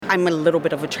I'm a little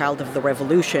bit of a child of the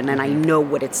revolution, and I know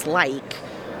what it's like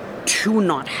to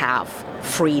not have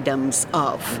freedoms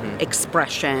of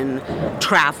expression,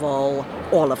 travel,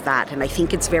 all of that. And I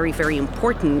think it's very, very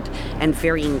important and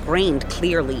very ingrained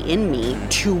clearly in me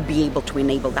to be able to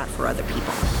enable that for other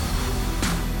people.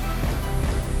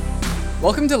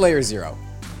 Welcome to Layer Zero.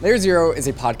 Layer Zero is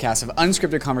a podcast of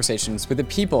unscripted conversations with the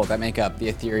people that make up the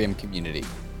Ethereum community.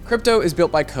 Crypto is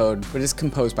built by code, but is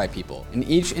composed by people, and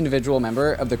each individual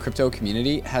member of the crypto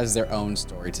community has their own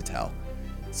story to tell.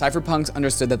 Cypherpunks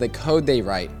understood that the code they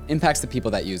write impacts the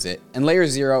people that use it, and Layer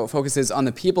Zero focuses on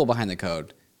the people behind the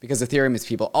code, because Ethereum is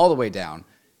people all the way down,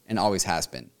 and always has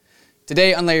been.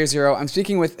 Today on Layer Zero, I'm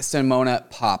speaking with Simona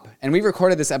Pop, and we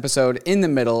recorded this episode in the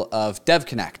middle of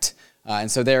DevConnect. And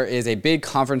so there is a big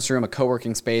conference room, a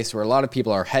co-working space where a lot of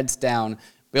people are heads down,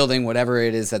 building whatever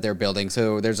it is that they're building.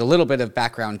 So there's a little bit of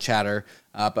background chatter,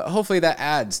 but hopefully that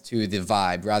adds to the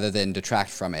vibe rather than detract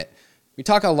from it. We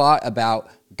talk a lot about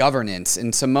governance,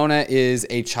 and Simona is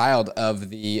a child of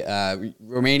the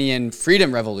Romanian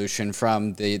freedom revolution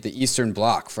from the Eastern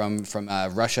Bloc, from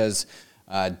Russia's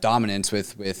dominance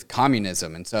with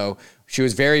communism. And so she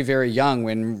was very, very young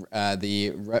when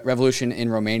the revolution in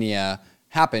Romania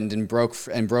happened and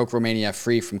broke Romania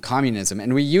free from communism.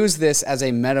 And we use this as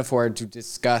a metaphor to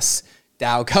discuss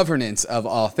DAO governance of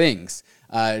all things.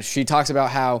 She talks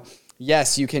about how,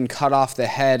 yes, you can cut off the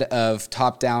head of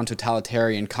top-down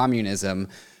totalitarian communism,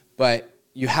 but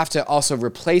you have to also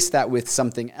replace that with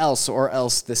something else, or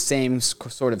else the same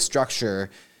sort of structure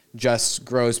just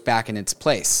grows back in its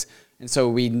place. And so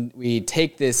we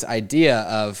take this idea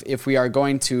of, if we are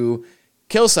going to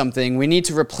kill something, we need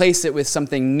to replace it with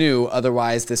something new,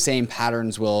 otherwise the same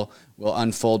patterns will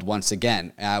unfold once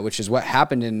again, which is what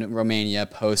happened in Romania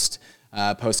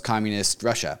post-communist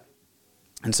Russia.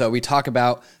 And so we talk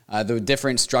about the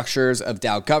different structures of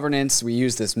DAO governance. We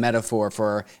use this metaphor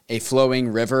for a flowing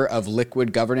river of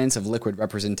liquid governance, of liquid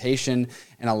representation,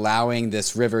 and allowing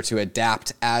this river to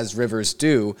adapt, as rivers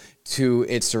do, to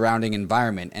its surrounding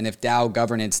environment. And if DAO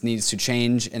governance needs to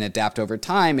change and adapt over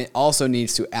time, it also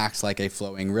needs to act like a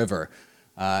flowing river.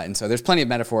 And so there's plenty of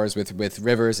metaphors with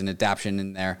rivers and adaptation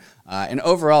in there. And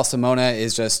overall, Simona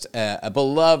is just a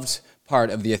beloved part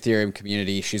of the Ethereum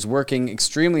community. She's working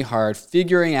extremely hard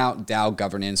figuring out DAO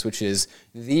governance, which is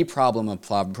the problem of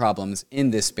problems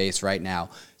in this space right now.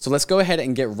 So let's go ahead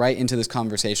and get right into this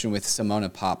conversation with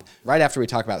Simona Pop, right after we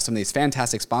talk about some of these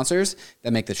fantastic sponsors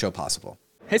that make the show possible.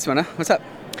 Hey Simona, what's up?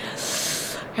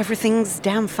 Everything's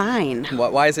damn fine.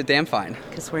 Why is it damn fine?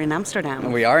 Because we're in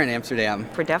Amsterdam. We are in Amsterdam.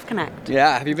 For DevConnect.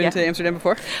 Yeah, have you been to Amsterdam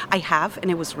before? I have,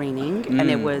 and it was raining, and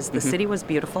the city was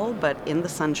beautiful, but in the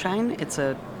sunshine, it's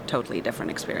a totally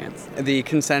different experience. The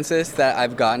consensus that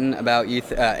I've gotten about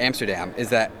Amsterdam is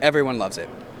that everyone loves it.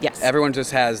 Yes. Everyone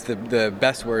just has the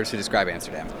best words to describe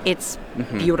Amsterdam. It's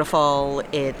beautiful.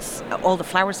 It's all the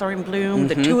flowers are in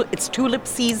bloom. It's tulip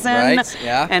season. Right,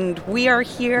 yeah. And we are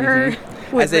here.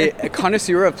 As a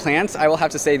connoisseur of plants, I will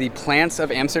have to say the plants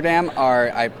of Amsterdam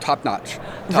are top-notch.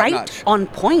 Right? On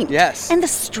point. Yes. And the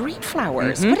street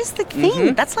flowers. What is the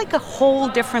thing? That's like a whole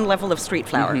different level of street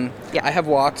flower. Yeah. I have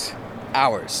walked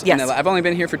hours. Yes. I've only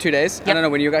been here for 2 days. Yep. I don't know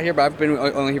when you got here, but I've been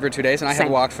only here for 2 days, and I Same.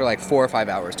 have walked for like 4 or 5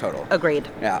 hours total. Agreed.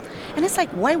 Yeah. And it's like,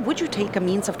 why would you take a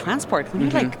means of transport when you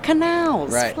like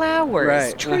canals,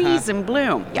 flowers, trees in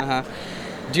bloom? Yeah.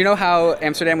 Do you know how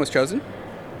Amsterdam was chosen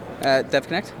at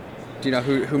DevConnect? Do you know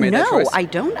who made that choice? No, I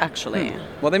don't actually.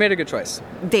 Well, they made a good choice.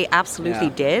 They absolutely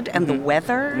did. And the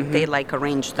weather, they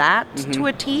arranged that to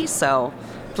a T, so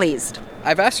pleased.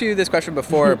 I've asked you this question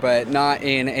before, but not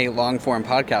in a long-form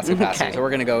podcast capacity, Okay. so we're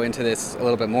going to go into this a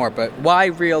little bit more. But why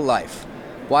real life?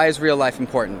 Why is real life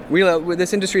important?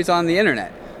 This industry is on the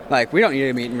internet. Like, we don't need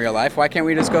to meet in real life. Why can't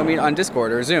we just go meet on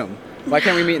Discord or Zoom? Why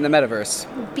can't we meet in the metaverse?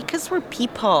 Because we're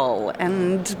people,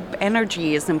 and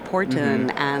energy is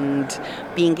important, and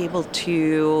being able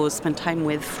to spend time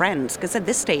with friends. Because at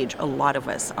this stage, a lot of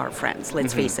us are friends.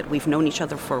 Let's face it, we've known each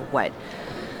other for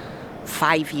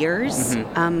 5 years?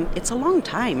 It's a long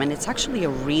time, and it's actually a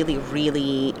really,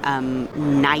 really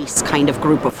nice kind of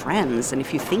group of friends. And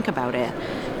if you think about it,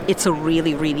 it's a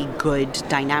really, really good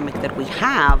dynamic that we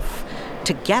have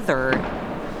together,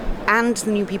 and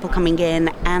the new people coming in,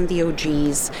 and the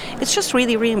OGs. It's just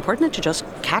really, really important to just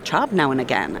catch up now and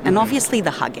again. And obviously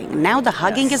the hugging. Now the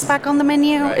hugging is back on the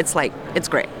menu. Right. It's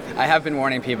great. I have been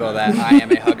warning people that I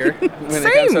am a hugger when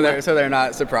they come, so they're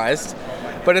not surprised.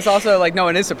 But it's also like no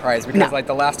one is surprised because No. like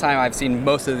the last time I've seen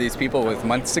most of these people was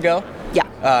months ago. Yeah.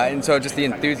 And so just the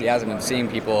enthusiasm of seeing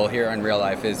people here in real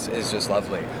life is just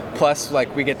lovely. Plus,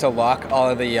 like we get to lock all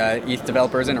of the ETH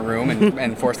developers in a room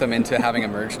and force them into having a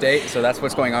merge date. So that's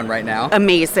what's going on right now.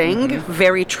 Amazing.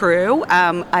 Very true.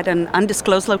 At an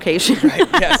undisclosed location. Right.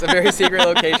 Yes, a very secret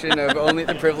location of only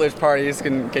the privileged parties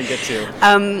can get to.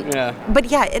 Yeah. But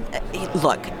yeah,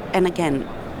 look, and again,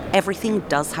 everything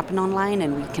does happen online,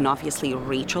 and we can obviously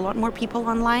reach a lot more people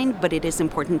online, but it is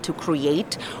important to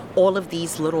create all of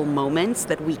these little moments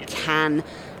that we can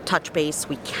touch base,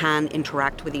 we can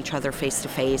interact with each other face to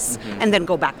face, and then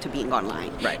go back to being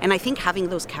online. Right. And I think having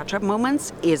those catch-up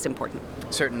moments is important.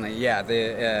 Certainly, yeah.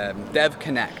 The Dev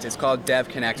Connect. It's called Dev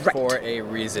Connect Right. for a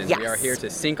reason. Yes. We are here to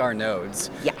sync our nodes.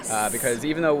 Yes. Because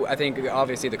even though I think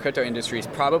obviously the crypto industry is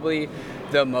probably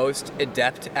the most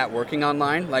adept at working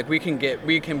online, like we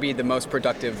can be the most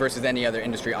productive versus any other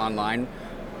industry online.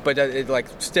 But like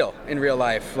still in real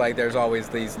life, like there's always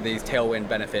these tailwind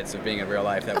benefits of being in real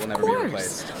life that will never be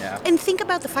replaced. Yeah. And think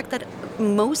about the fact that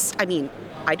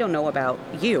I don't know about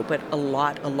you, but a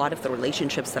lot of the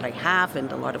relationships that I have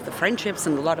and a lot of the friendships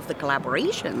and a lot of the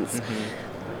collaborations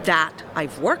that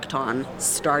I've worked on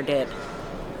started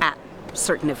at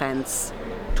certain events,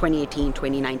 2018,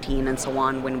 2019, and so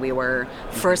on, when we were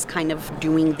first kind of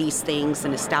doing these things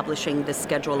and establishing this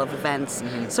schedule of events.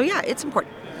 So yeah, it's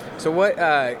important. So what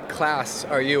class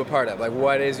are you a part of? Like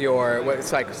what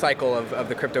cycle of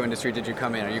the crypto industry did you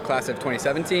come in? Are you class of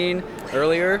 2017,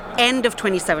 earlier? End of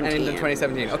 2017. End of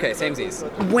 2017. Okay,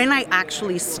 samesies. When I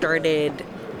actually started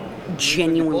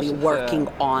genuinely working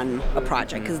on a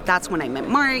project, because that's when I met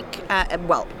Mark,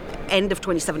 end of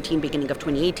 2017, beginning of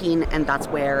 2018, and that's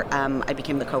where I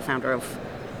became the co-founder of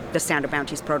the Standard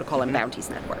Bounties Protocol and Bounties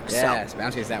Network. Yes,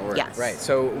 Bounties Network. Yes. Right.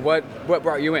 So what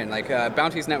brought you in? Like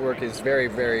Bounties Network is very,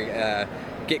 very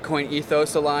Gitcoin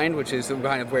ethos aligned, which is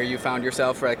kind of where you found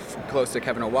yourself, like close to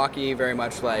Kevin Owocki, very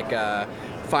much like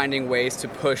finding ways to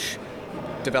push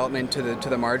development to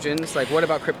the margins. Like what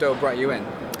about crypto brought you in?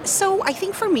 So I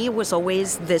think for me it was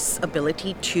always this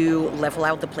ability to level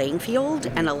out the playing field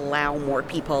and allow more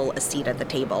people a seat at the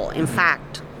table. In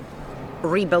fact,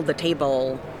 rebuild the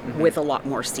table with a lot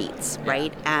more seats,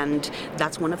 right? And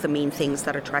that's one of the main things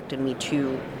that attracted me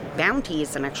to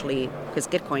Bounties, and actually because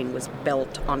Gitcoin was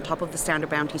built on top of the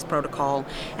Standard Bounties protocol,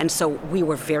 and so we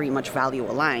were very much value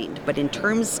aligned. But in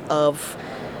terms of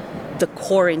the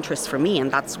core interest for me, and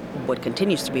that's what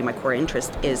continues to be my core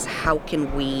interest, is how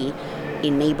can we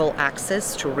enable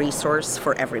access to resource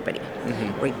for everybody,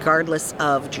 regardless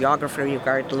of geography,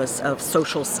 regardless of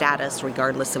social status,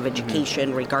 regardless of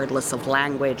education, regardless of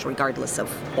language, regardless of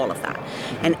all of that.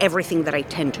 And everything that I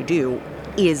tend to do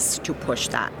is to push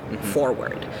that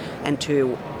forward and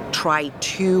to try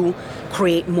to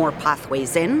create more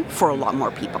pathways in for a lot more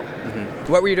people.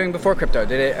 What were you doing before crypto?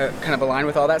 Did it kind of align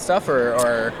with all that stuff,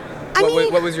 or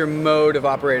what was your mode of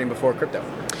operating before crypto?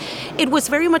 It was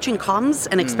very much in comms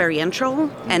and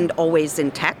experiential and always in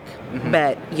tech,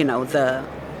 but, the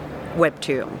Web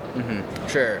 2.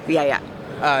 Sure. Yeah.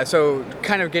 So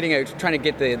kind of trying to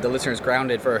get the listeners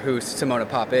grounded for who Simona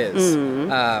Pop is.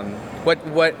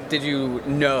 What did you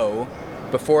know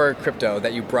before crypto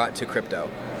that you brought to crypto?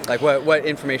 Like what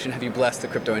information have you blessed the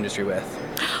crypto industry with?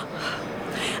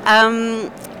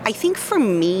 I think for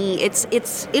me,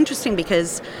 it's interesting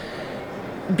because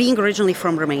being originally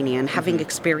from Romania and having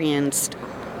experienced,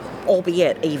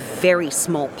 albeit a very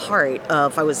small part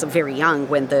of, I was very young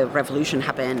when the revolution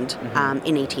happened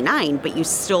in '89, but you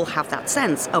still have that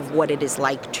sense of what it is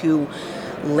like to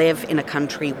live in a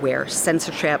country where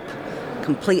censorship,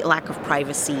 complete lack of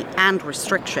privacy, and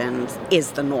restrictions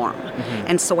is the norm.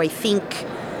 And so I think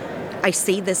I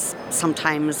say this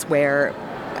sometimes where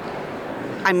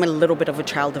I'm a little bit of a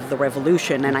child of the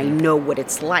revolution, and I know what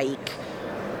it's like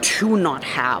to not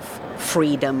have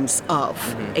freedoms of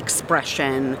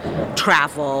expression,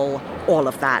 travel, all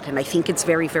of that. And I think it's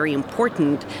very, very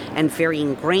important and very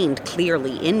ingrained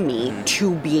clearly in me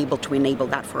to be able to enable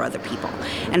that for other people.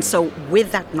 And so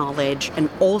with that knowledge,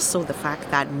 and also the fact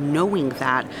that knowing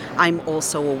that, I'm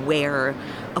also aware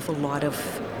of a lot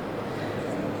of,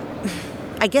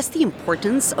 I guess, the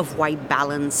importance of why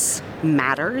balance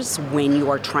matters when you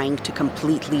are trying to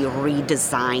completely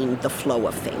redesign the flow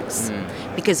of things.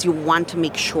 Because you want to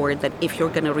make sure that if you're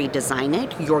going to redesign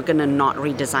it, you're going to not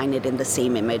redesign it in the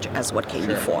same image as what came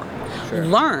before.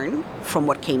 Learn from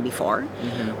what came before,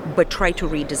 but try to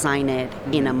redesign it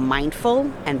in a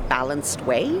mindful and balanced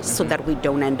way so that we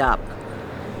don't end up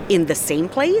in the same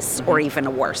place or even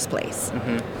a worse place.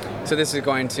 So this is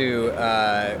going to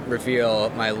reveal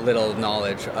my little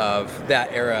knowledge of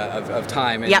that era of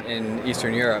time in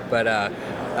Eastern Europe, but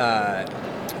I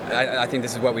think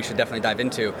this is what we should definitely dive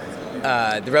into.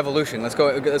 The revolution. Let's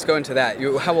go into that.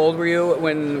 How old were you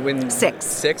when 6?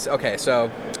 6? Okay,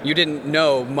 so you didn't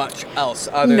know much else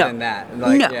other than that.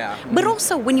 No. Yeah. But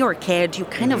also, when you're a kid, you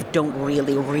kind of don't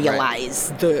really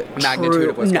realize the magnitude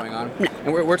of what's going on. No.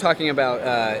 And we're talking about,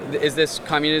 is this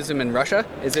communism in Russia?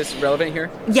 Is this relevant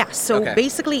here? Yeah, so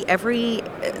basically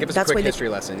Give us a quick history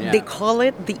lesson, yeah. They call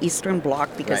it the Eastern Bloc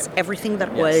because everything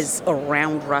that was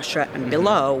around Russia and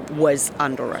below was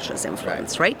under Russia's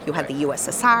influence, right? You had the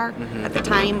USSR at the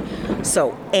time,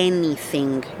 so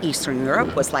anything Eastern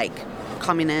Europe was like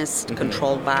communist,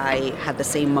 controlled by, had the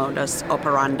same modus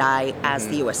operandi as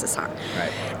the USSR.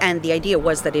 Right. And the idea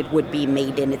was that it would be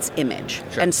made in its image.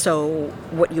 Sure. And so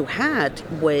what you had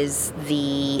was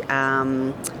the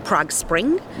Prague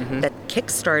Spring that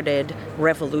kickstarted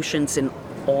revolutions in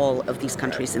all of these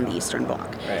countries in the Eastern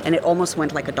Bloc. Right. And it almost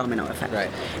went like a domino effect. Right.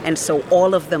 And so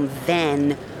all of them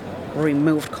then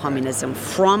removed communism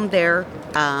from their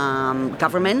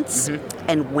governments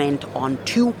and went on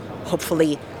to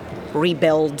hopefully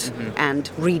rebuild and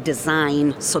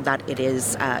redesign so that it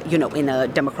is, in a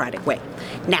democratic way.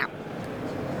 Now,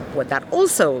 what that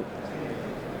also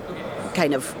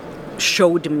kind of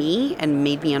showed me and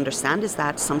made me understand is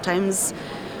that sometimes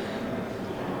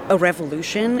a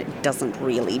revolution doesn't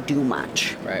really do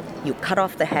much. Right. You cut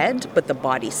off the head, but the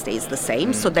body stays the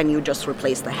same. So then you just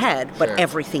replace the head, but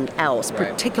everything else,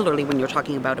 particularly when you're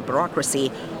talking about a bureaucracy,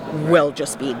 will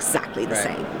just be exactly the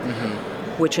same.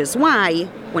 Which is why,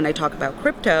 when I talk about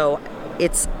crypto,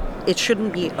 it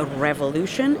shouldn't be a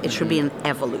revolution. It should be an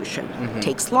evolution. It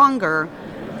takes longer,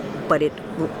 but it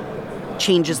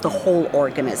changes the whole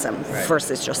organism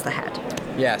versus just the head.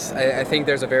 Yes, I think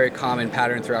there's a very common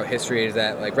pattern throughout history is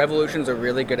that like revolutions are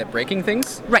really good at breaking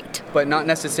things, right? But not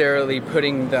necessarily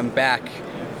putting them back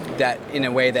that in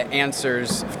a way that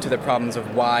answers to the problems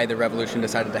of why the revolution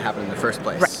decided to happen in the first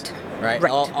place. Right.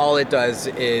 All it does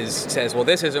is says, well,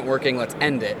 this isn't working, let's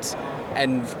end it,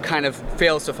 and kind of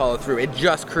fails to follow through. It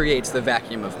just creates the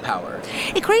vacuum of power.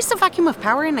 It creates the vacuum of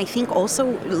power, and I think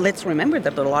also, let's remember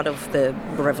that a lot of the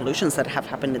revolutions that have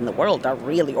happened in the world are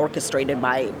really orchestrated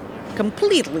by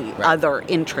completely other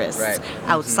interests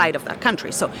outside of that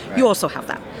country. So you also have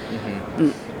that.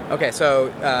 Okay,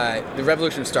 so the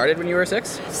revolution started when you were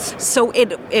 6? So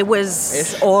it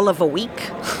was all of a week.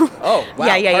 Oh,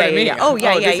 wow. Yeah. Oh,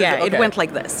 yeah. Okay. It went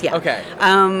like this, yeah. Okay,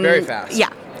 very fast. Yeah.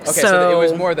 Okay, so it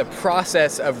was more the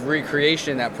process of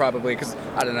recreation that probably, because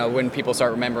I don't know when people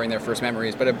start remembering their first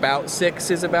memories, but about 6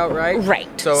 is about right?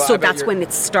 Right. So that's when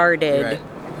it started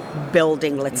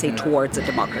building, let's say, towards a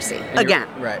democracy. Again.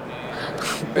 Right.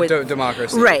 With,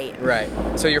 democracy. Right.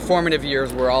 So your formative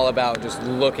years were all about just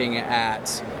looking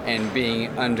at and being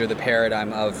under the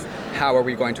paradigm of how are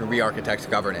we going to re-architect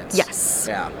governance. Yes.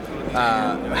 Yeah.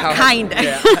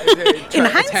 In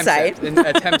hindsight.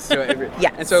 Attempts to it.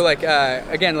 Yes. And so,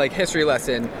 again, history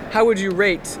lesson, how would you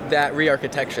rate that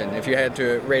re-architecture if you had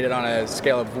to rate it on a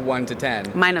scale of 1 to 10?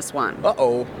 -1.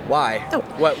 Uh-oh. Why? Oh.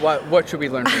 What should we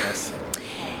learn from this?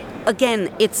 Again,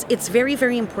 it's very,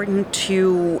 very important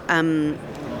to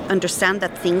understand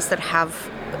that things that have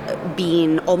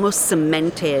been almost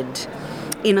cemented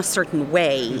in a certain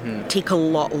way take a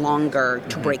lot longer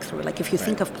to break through. Like if you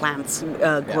think of plants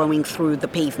growing through the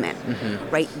pavement,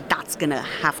 right? That's gonna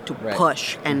have to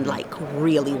push and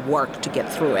really work to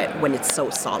get through it when it's so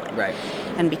solid. Right.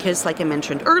 And because, like I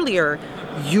mentioned earlier,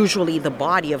 usually the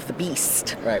body of the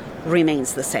beast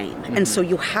remains the same. And so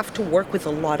you have to work with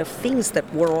a lot of things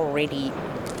that were already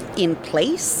in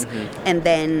place and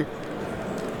then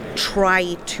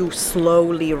try to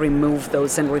slowly remove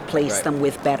those and replace them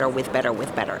with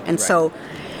better. And so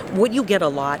what you get a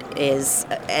lot is,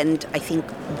 and I think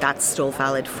that's still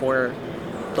valid for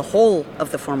the whole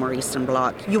of the former Eastern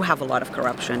Bloc, you have a lot of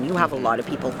corruption. You have a lot of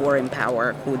people who are in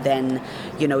power who then,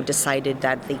 decided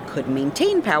that they could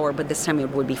maintain power, but this time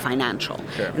it would be financial.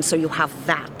 Sure. And so you have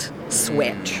that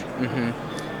switch.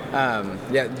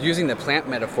 Using the plant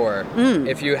metaphor,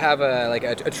 if you have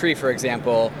a tree, for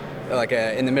example,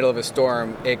 in the middle of a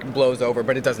storm, it blows over,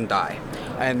 but it doesn't die.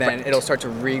 And then it'll start to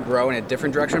regrow in a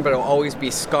different direction, but it'll always be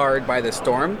scarred by the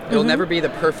storm. It'll never be the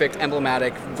perfect,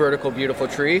 emblematic, vertical, beautiful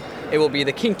tree. It will be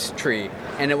the kinked tree,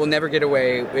 and it will never get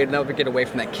away. It'll never get away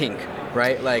from that kink,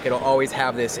 right? It'll always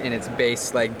have this in its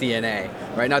base, DNA,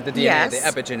 right? Not the DNA, the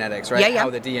epigenetics, right? Yeah. How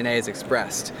the DNA is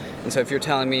expressed. And so if you're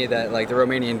telling me that, the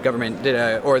Romanian government did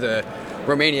or the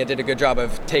Romania did a good job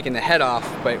of taking the head off,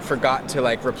 but forgot to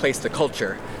like replace the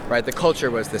culture, right? The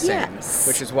culture was the same, Yes.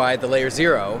 which is why the layer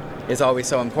 0 is always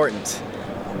so important.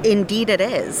 Indeed it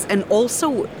is. And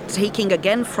also taking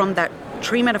again from that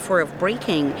tree metaphor of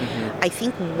breaking, I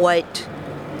think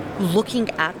looking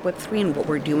at Web3 and what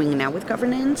we're doing now with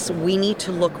governance, we need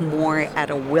to look more at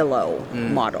a willow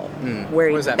model where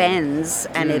it bends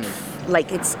and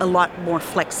it's a lot more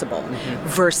flexible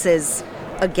versus,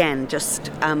 again,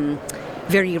 just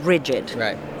very rigid.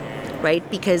 Right?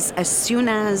 Because as soon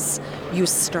as you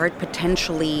start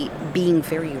potentially being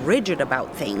very rigid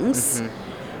about things,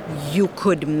 you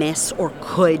could miss or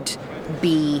could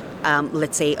be,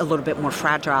 let's say, a little bit more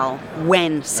fragile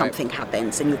when something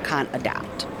happens and you can't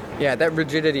adapt. Yeah, that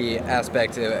rigidity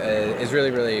aspect is really,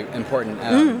 really important.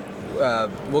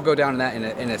 We'll go down to that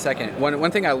in a second. One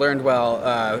thing I learned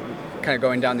kind of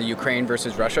going down the Ukraine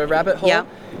versus Russia rabbit hole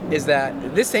is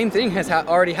that this same thing has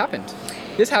already happened.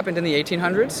 This happened in the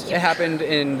 1800s, it happened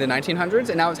in the 1900s,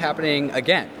 and now it's happening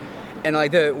again. And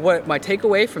like what my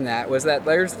takeaway from that was that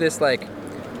there's this like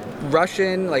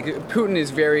Russian, like Putin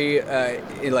is very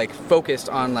like focused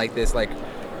on like this like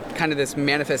kind of this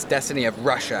manifest destiny of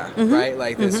Russia, right?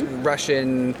 Like this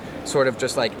Russian sort of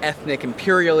just like ethnic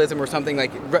imperialism or something.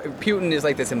 Like Putin is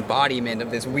like this embodiment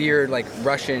of this weird like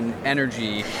Russian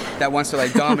energy that wants to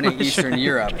like dominate Eastern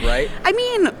Europe, right? I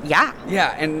mean, yeah.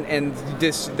 Yeah, and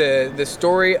this the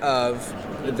story of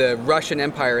the Russian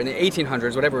Empire in the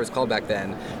 1800s, whatever it was called back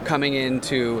then, coming in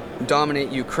to dominate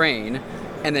Ukraine,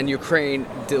 and then Ukraine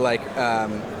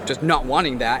just not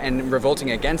wanting that and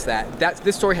revolting against that.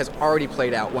 This story has already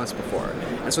played out once before.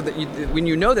 And so when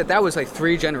you know that was like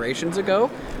 3 generations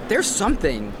ago, there's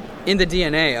something in the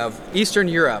DNA of Eastern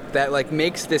Europe that like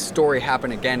makes this story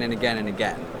happen again and again and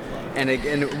again. And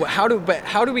how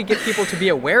do we get people to be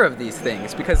aware of these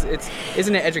things? Because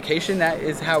isn't it education that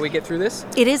is how we get through this?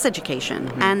 It is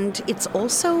education, and it's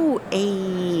also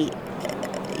a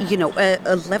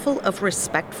level of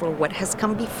respect for what has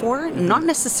come before, not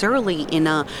necessarily in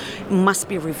a must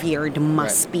be revered,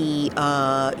 must be,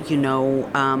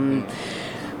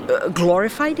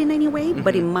 glorified in any way,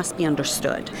 but it must be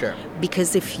understood. Sure.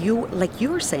 Because if you, like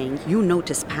you were saying, you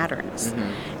notice patterns.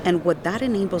 And what that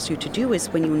enables you to do is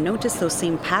when you notice those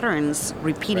same patterns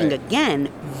repeating again,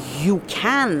 you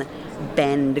can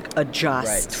bend,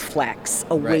 adjust, flex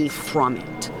away from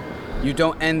it. You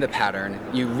don't end the pattern,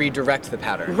 you redirect the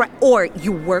pattern. Right, or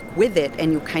you work with it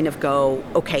and you kind of go,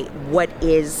 okay, what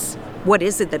is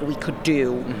it that we could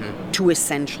do to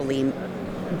essentially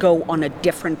go on a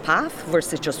different path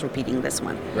versus just repeating this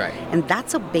one. Right. And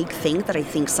that's a big thing that I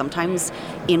think sometimes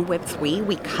in Web3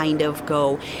 we kind of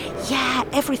go, yeah,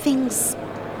 everything's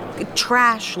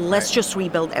trash, let's just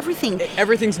rebuild everything.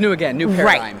 Everything's new again, new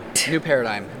paradigm. New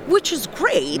paradigm. Which is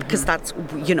great, because that's,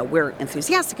 we're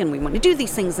enthusiastic and we want to do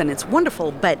these things and it's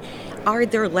wonderful, but are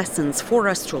there lessons for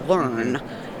us to learn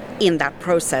in that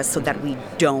process so that we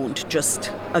don't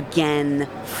just, again,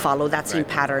 follow that same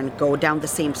pattern, go down the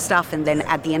same stuff, and then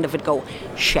at the end of it go,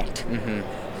 shit,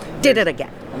 did it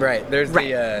again. Right. There's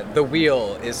the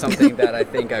wheel is something that I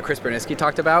think Chris Berniski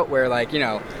talked about, where like,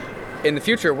 in the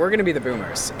future, we're going to be the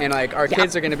boomers, and like our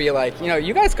kids are going to be like,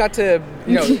 you guys got to,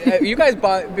 you guys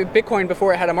bought Bitcoin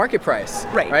before it had a market price,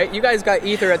 right? You guys got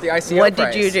Ether at the ICO What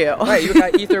price. did you do? Right, you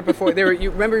got Ether before you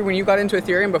remember when you got into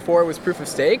Ethereum before it was proof of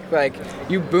stake? Like,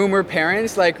 you boomer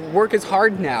parents, like, work is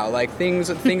hard now. Like, things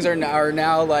are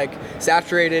now like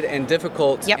saturated and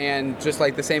difficult, and just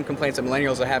like the same complaints that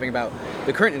millennials are having about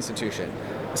the current institution.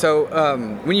 So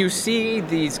when you see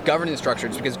these governance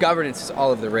structures, because governance is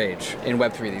all of the rage in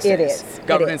Web3 these days. It is.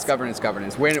 Governance.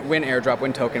 Win airdrop,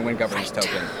 win token, win governance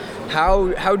token.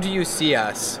 How do you see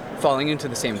us falling into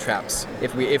the same traps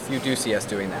if you do see us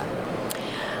doing that?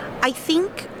 I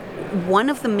think one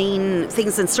of the main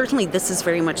things, and certainly this is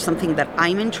very much something that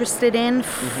I'm interested in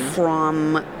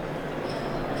from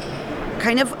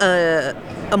kind of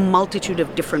a multitude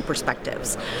of different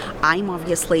perspectives. I'm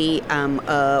obviously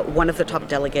one of the top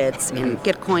delegates in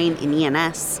Gitcoin, in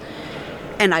ENS,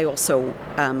 and I also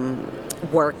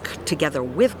work together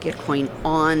with Gitcoin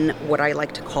on what I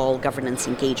like to call governance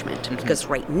engagement, because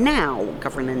right now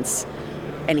governance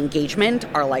and engagement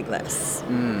are like this.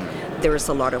 There is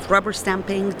a lot of rubber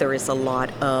stamping, there is a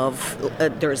lot of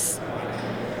there's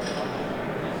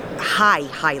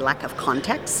high lack of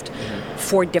context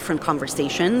for different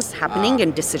conversations happening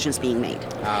and decisions being made.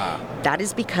 That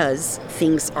is because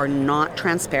things are not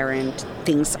transparent,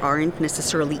 things aren't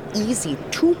necessarily easy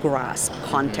to grasp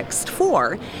context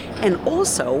for, and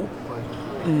also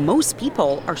most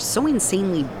people are so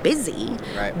insanely busy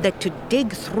that to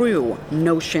dig through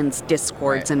notions,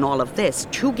 discords, and all of this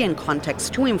to gain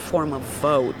context, to inform a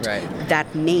vote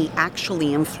that may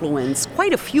actually influence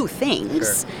quite a few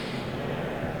things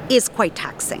is quite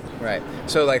taxing. Right.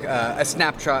 So like a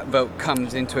snapshot vote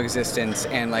comes into existence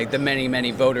and like the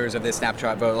many voters of this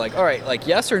snapshot vote are like, all right, like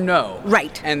yes or no.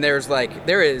 Right. And there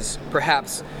is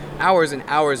perhaps hours and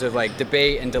hours of like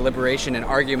debate and deliberation and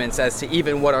arguments as to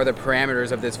even what are the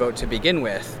parameters of this vote to begin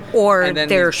with. Or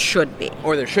there should be.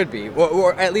 Or there should be.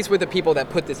 Or at least with the people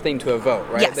that put this thing to a vote,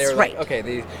 right? Yes, They're like,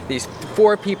 okay, these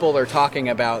 4 people are talking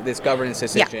about this governance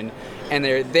decision, and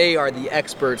they are the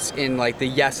experts in like the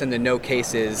yes and the no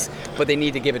cases, but they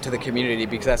need to give it to the community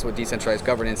because that's what decentralized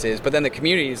governance is. But then the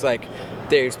community is like,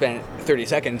 they spent 30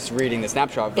 seconds reading the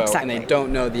snapshot vote, and they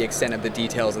don't know the extent of the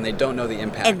details, and they don't know the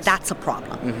impact. And that's a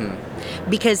problem.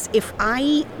 Because if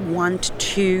I want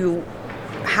to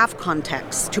have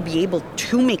context to be able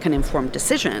to make an informed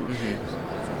decision,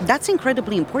 that's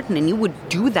incredibly important, and you would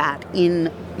do that in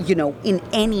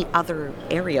any other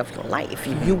area of your life.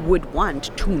 You would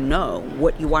want to know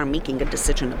what you are making a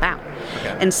decision about.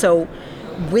 And so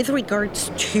with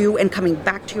regards to, and coming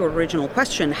back to your original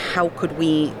question, how could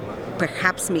we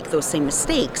perhaps make those same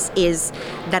mistakes, is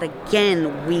that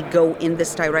again we go in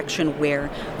this direction where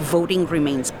voting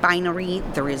remains binary.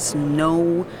 There is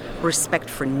no respect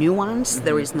for nuance.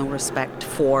 There is no respect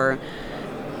for,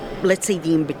 let's say,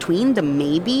 the in-between, the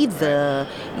maybe, the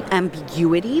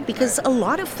ambiguity, because a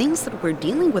lot of things that we're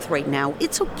dealing with right now,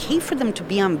 it's okay for them to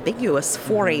be ambiguous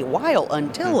for a while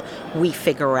until we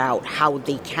figure out how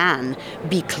they can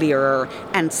be clearer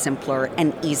and simpler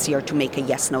and easier to make a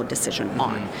yes-no decision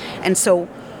on. And so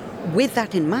with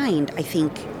that in mind, I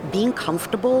think being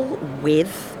comfortable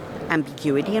with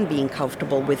ambiguity and being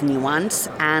comfortable with nuance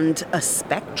and a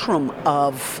spectrum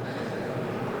of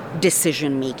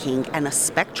decision-making and a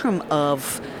spectrum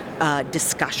of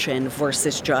discussion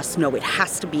versus just, no, it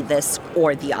has to be this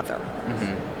or the other,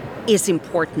 is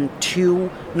important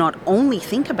to not only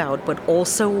think about, but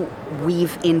also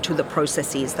weave into the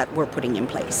processes that we're putting in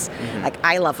place. Like,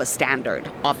 I love a standard,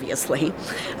 obviously,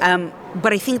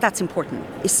 but I think that's important,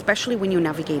 especially when you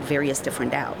navigate various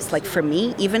different DAOs. Like for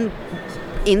me, even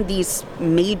in these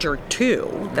major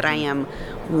 2 that I am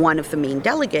one of the main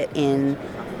delegate in,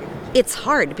 it's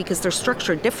hard because they're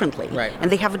structured differently,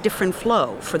 and they have a different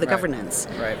flow for the governance.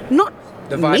 Not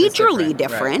majorly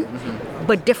different,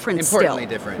 but different still. Importantly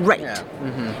different. Right. Yeah.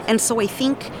 And so I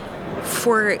think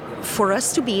for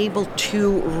us to be able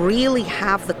to really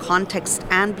have the context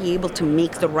and be able to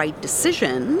make the right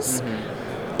decisions,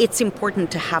 it's important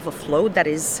to have a flow that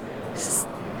is...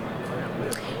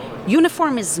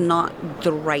 Uniform is not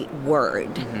the right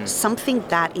word. Something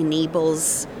that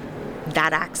enables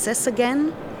that access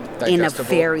again in a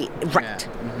very right.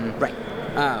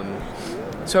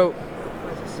 So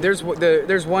there's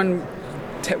one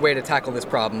way to tackle this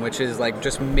problem, which is like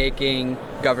just making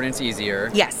governance easier.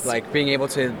 Yes. Like being able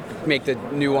to make the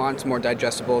nuance more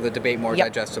digestible, the debate more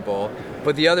digestible.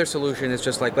 But the other solution is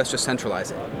just like, let's just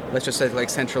centralize it. Let's just like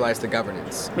centralize the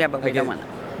governance. Yeah, but we don't want that.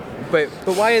 But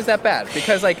why is that bad?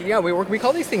 Because like, we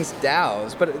call these things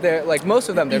DAOs, but they're like, most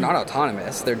of them, they're not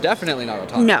autonomous. They're definitely not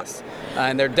autonomous. No.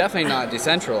 And they're definitely not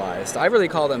decentralized. I really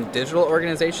call them digital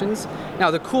organizations. Now,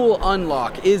 the cool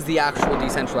unlock is the actual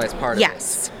decentralized part of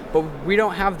it. But we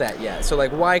don't have that yet. So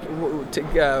like, why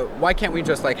can't we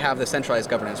just like have the centralized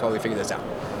governance while we figure this out?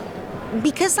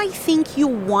 Because I think you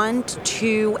want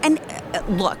to, and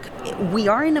look, we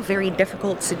are in a very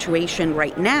difficult situation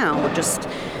right now, just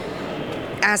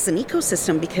as an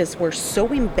ecosystem, because we're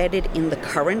so embedded in the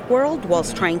current world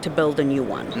whilst trying to build a new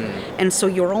one. And so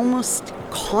you're almost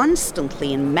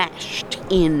constantly enmeshed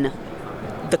in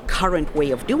the current way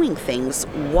of doing things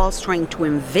whilst trying to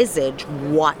envisage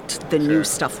what the new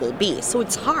stuff will be. So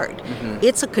it's hard.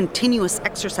 It's a continuous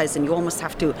exercise, and you almost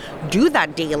have to do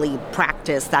that daily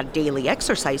practice, that daily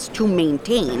exercise to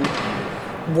maintain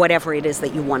whatever it is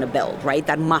that you want to build, right?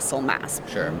 That muscle mass,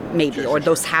 or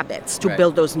those habits, to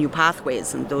build those new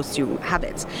pathways and those new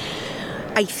habits.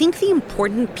 I think the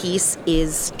important piece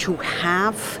is to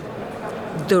have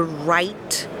the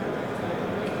right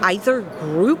either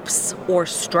groups or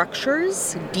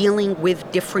structures dealing with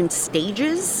different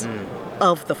stages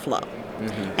of the flow.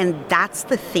 And that's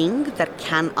the thing that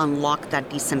can unlock that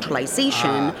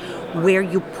decentralization where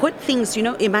you put things,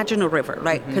 imagine a river,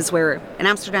 right? Because we're in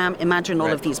Amsterdam, imagine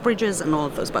all of these bridges and all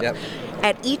of those buttons.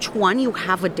 At each one, you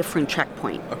have a different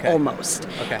checkpoint, almost.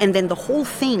 And then the whole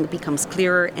thing becomes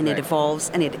clearer, and it evolves,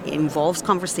 and it involves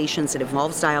conversations, it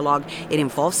involves dialogue, it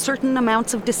involves certain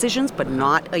amounts of decisions, but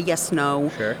not a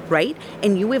yes-no, right?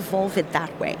 And you evolve it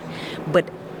that way. But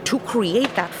to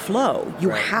create that flow, you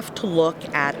have to look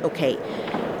at, okay,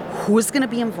 who's going to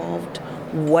be involved?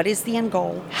 What is the end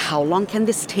goal? How long can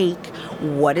this take?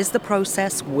 What is the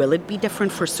process? Will it be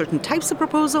different for certain types of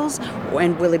proposals,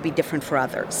 and will it be different for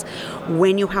others?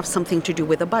 When you have something to do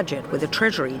with a budget, with a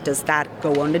treasury, does that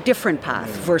go on a different path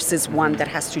versus one that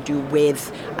has to do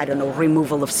with,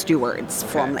 removal of stewards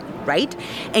from, right?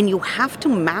 And you have to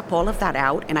map all of that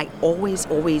out, and I always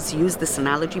use this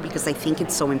analogy because I think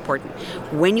it's so important.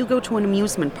 When you go to an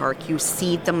amusement park, you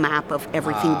see the map of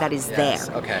everything that is there.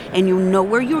 And you know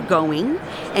where you're going,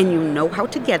 and you know how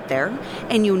to get there,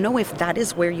 and you know if that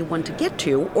is where you want to get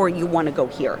to, or you want to go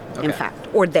here, in fact,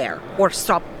 or there, or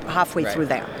stop halfway through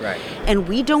there. And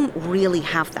we don't really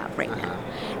have that right now.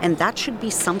 And that should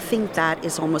be something that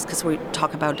is almost, because we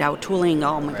talk about Dow tooling,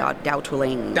 oh my God, Dow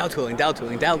tooling. Dow tooling.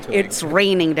 It's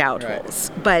raining Dow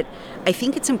tools. But I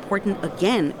think it's important,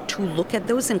 again, to look at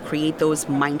those and create those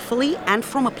mindfully and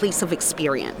from a place of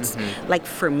experience. Like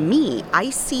for me, I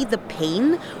see the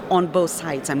pain on both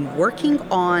sides. I'm working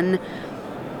on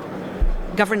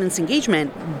governance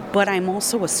engagement, but I'm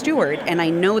also a steward. And I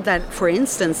know that, for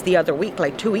instance, the other week,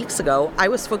 like 2 weeks ago, I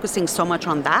was focusing so much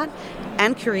on that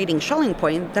and curating Shelling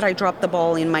Point that I dropped the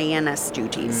ball in my ENS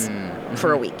duties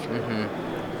for a week.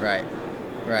 Right.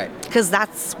 Because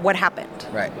that's what happened.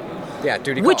 Right. Yeah,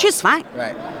 duty calls. Which is fine.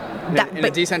 Right. In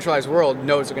a decentralized world,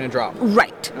 nodes are going to drop.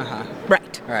 Right.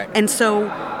 Right. Right. And so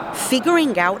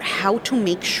figuring out how to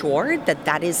make sure that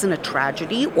that isn't a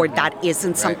tragedy or that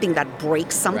isn't something that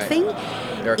breaks something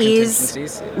There are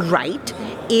contingencies.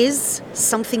 Is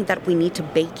something that we need to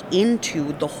bake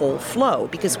into the whole flow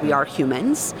because we are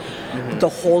humans. The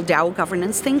whole DAO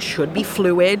governance thing should be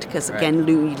fluid because, again,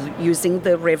 using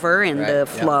the river and the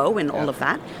flow and all of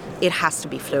that, it has to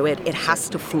be fluid. It has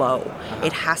to flow.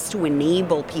 It has to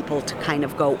enable people to kind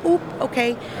of go, oh,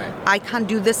 okay, I can't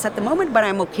do this at the moment, but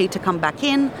I'm okay to come back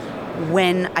in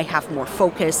when I have more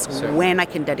focus, when I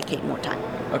can dedicate more time.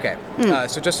 Okay,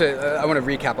 so just to, I want to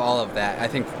recap all of that. I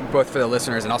think both for the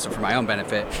listeners and also for my own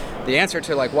benefit, the answer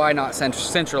to why not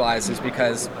centralize is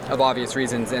because of obvious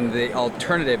reasons, and the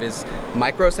alternative is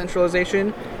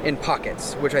micro-centralization in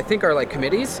pockets, which I think are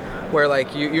committees, where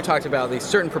you talked about these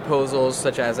certain proposals,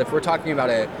 such as if we're talking about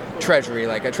a treasury,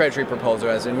 like a treasury proposal,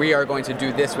 as in we are going to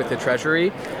do this with the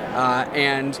treasury,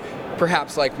 and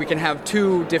perhaps we can have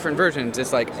two different versions.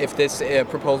 It's if this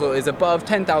proposal is above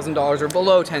 $10,000 or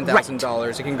below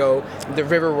 $10,000, it can go, the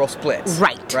river will split.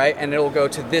 Right? And it'll go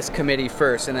to this committee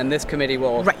first, and then this committee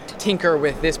will tinker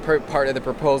with this part of the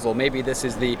proposal. Maybe this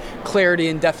is the Clarity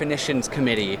and Definitions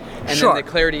Committee, and then the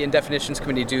Clarity and Definitions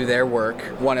Committee do their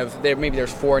work. Maybe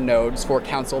there's 4 nodes, 4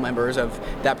 council members of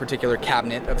that particular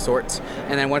cabinet of sorts,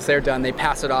 and then once they're done, they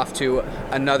pass it off to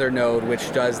another node,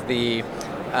 which does the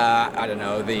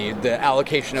the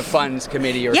allocation of funds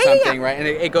committee or something, right? And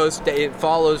it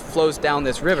flows down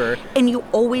this river. And you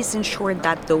always ensure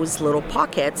that those little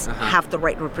pockets have the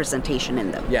right representation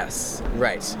in them. Yes,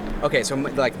 right. Okay, so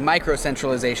micro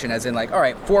centralization, as in all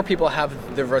right, 4 people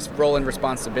have the role and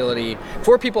responsibility.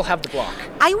 4 people have the block.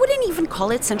 I wouldn't even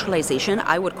call it centralization.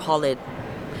 I would call it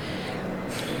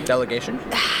delegation.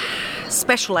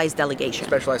 Specialized delegation.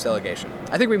 Specialized delegation.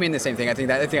 I think we mean the same thing. I think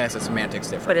that's a semantics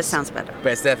difference. But it sounds better.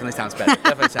 But it definitely sounds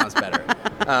better.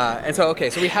 And so, okay,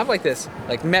 so we have this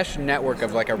mesh network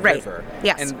of a river.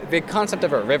 Yes. And the concept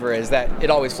of a river is that it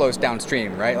always flows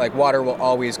downstream, right? Water will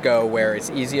always go where it's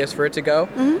easiest for it to go.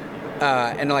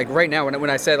 And right now, when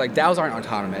I said DAOs aren't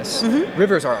autonomous,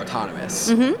 rivers are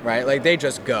autonomous, right? They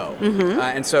just go.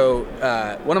 And so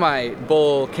one of my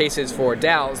bull cases for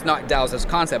DAOs, not DAOs as a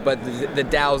concept, but the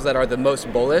DAOs that are the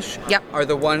most bullish are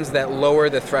the ones that lower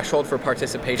the threshold for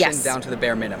participation down to the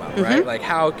bare minimum, right?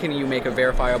 How can you make a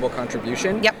verifiable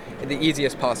contribution in the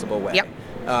easiest possible way?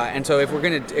 And so if we're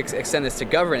going to extend this to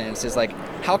governance, is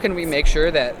how can we make sure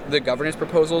that the governance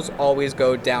proposals always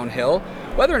go downhill,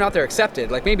 whether or not they're accepted?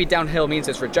 Maybe downhill means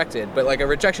it's rejected, but a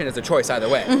rejection is a choice either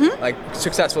way.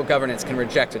 Successful governance can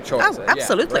reject a choice. Oh,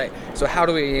 absolutely. Yeah, right. So how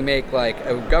do we make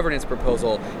a governance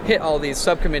proposal hit all these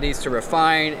subcommittees to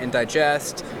refine and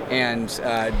digest and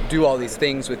do all these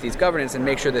things with these governance and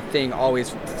make sure the thing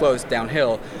always flows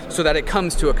downhill so that it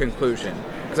comes to a conclusion?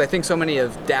 Because I think so many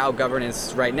of DAO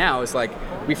governance right now is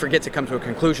we forget to come to a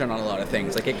conclusion on a lot of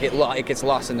things. Like it gets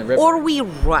lost in the river. Or we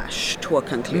rush to a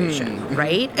conclusion,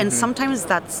 right? And sometimes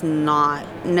that's not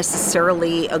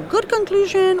necessarily a good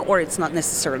conclusion, or it's not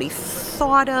necessarily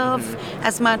thought of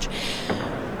as much.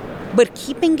 But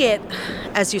keeping it,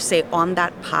 as you say, on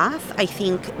that path, I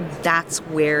think that's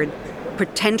where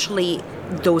potentially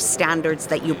those standards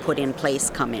that you put in place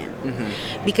come in.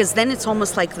 Because then it's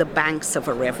almost like the banks of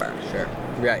a river. Sure.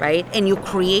 Right? And you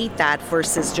create that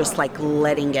versus just like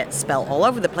letting it spill all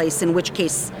over the place, in which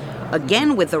case,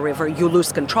 again, with the river, you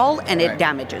lose control and it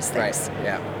damages things.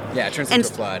 Right. Yeah, it turns into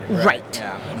a flood. Right.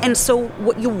 Yeah. And so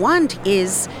what you want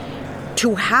is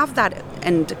to have that,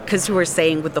 and because you were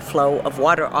saying with the flow of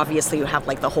water, obviously you have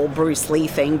like the whole Bruce Lee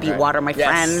thing, be water, my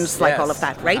friends, like all of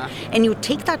that, right? And you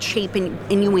take that shape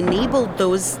and you enable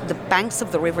the banks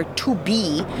of the river to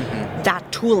be that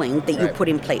tooling that you put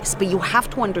in place. But you have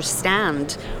to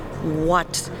understand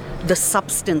what the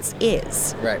substance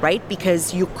is, right?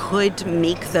 Because you could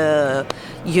make the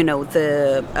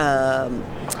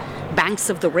banks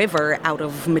of the river out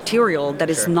of material that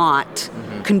is not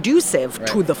conducive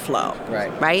to the flow,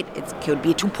 right? It could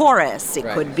be too porous, it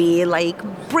could be like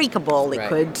breakable, it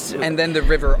could... And then the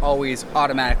river always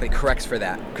automatically corrects for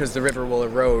that, because the river will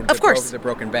erode the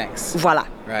broken banks. Voila.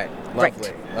 Right.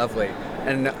 Lovely.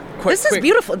 And this is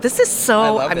beautiful. This is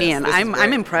so,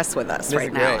 I'm impressed with us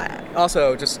right now.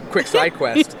 Also, just quick side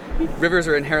quest. Rivers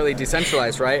are inherently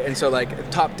decentralized, right? And so like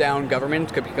top-down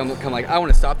government could become like, I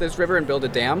want to stop this river and build a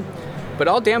dam. But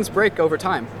all dams break over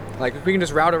time. Like we can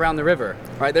just route around the river,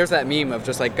 right? There's that meme of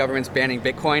just like governments banning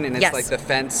Bitcoin, and it's like the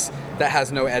fence that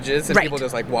has no edges, and people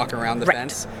just like walk around the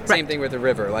fence. Same thing with the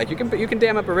river. Like you can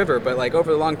dam up a river, but like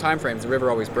over the long time frames, the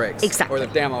river always breaks. Exactly. Or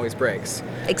the dam always breaks.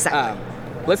 Exactly.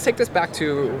 Let's take this back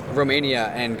to Romania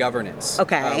and governance.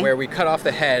 Okay. Where we cut off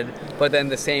the head, but then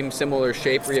the same similar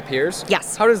shape reappears.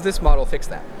 Yes. How does this model fix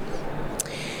that?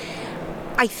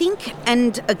 I think,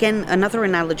 and again, another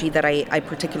analogy that I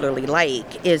particularly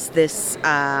like is this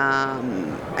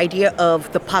idea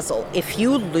of the puzzle. If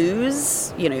you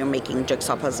lose, you're making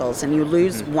jigsaw puzzles, and you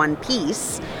lose one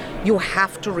piece, you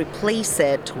have to replace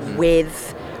it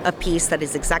with a piece that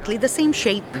is exactly the same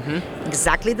shape,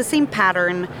 exactly the same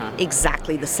pattern,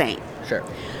 exactly the same. Sure.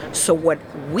 So what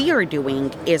we are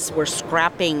doing is we're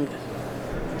scrapping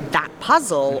that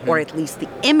puzzle, or at least the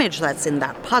image that's in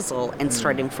that puzzle, and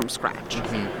starting from scratch.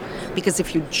 Because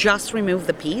if you just remove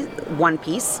one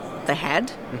piece, the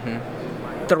head,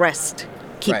 the rest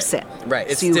keeps it.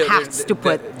 Right. So you have to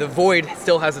put... The void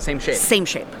still has the same shape. Same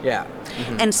shape. Yeah.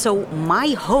 And so my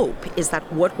hope is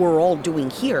that what we're all doing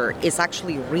here is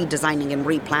actually redesigning and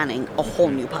replanning a whole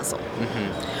new puzzle.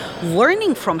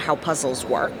 Learning from how puzzles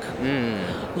work,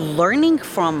 learning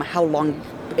from how long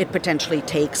it potentially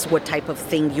takes, what type of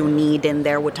thing you need in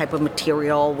there, what type of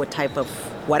material, what type of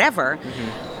whatever.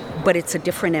 But it's a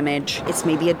different image. It's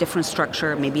maybe a different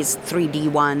structure. Maybe it's 3D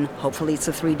one. Hopefully it's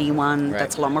a 3D one.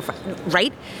 That's a lot more fun,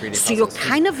 right? So you're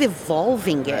kind of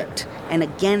evolving it. And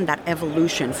again, that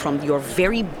evolution from your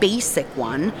very basic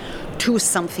one to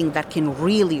something that can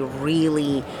really,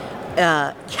 really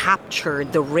capture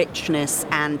the richness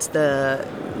and the,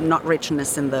 not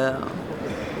richness in the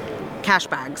cash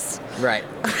bags. Right.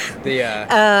 The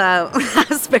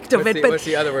aspect of it. What's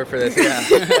the other word for this?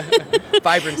 Yeah.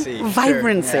 Vibrancy.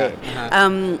 Sure.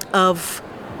 Yeah. Of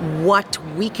what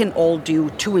we can all do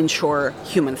to ensure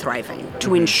human thriving,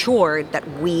 to ensure that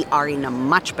we are in a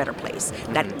much better place,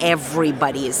 that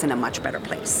everybody is in a much better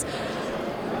place.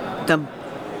 The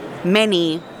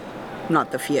many,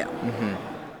 not the few.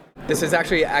 This is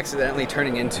actually accidentally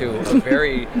turning into a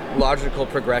very logical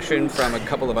progression from a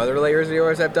couple of other layers of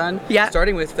yours I've done. Yeah.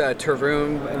 Starting with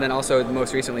Taroom, and then also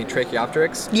most recently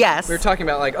Tracheopteryx. Yes. We were talking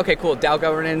about like, okay, cool, DAO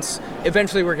governance.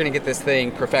 Eventually we're going to get this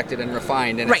thing perfected and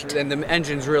refined, and, and the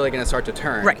engine's really going to start to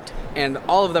turn. Right. And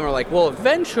all of them are like, well,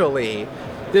 eventually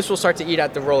this will start to eat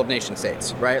at the role of nation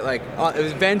states, right? Like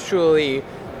eventually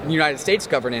United States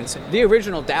governance, the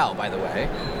original DAO, by the way,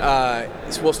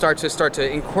 will start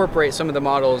to incorporate some of the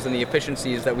models and the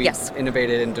efficiencies that we've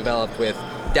innovated and developed with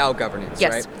DAO governance,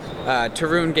 right?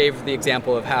 Tarun gave the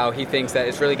example of how he thinks that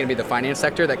it's really going to be the finance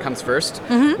sector that comes first,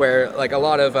 where like a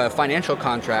lot of financial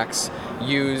contracts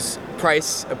use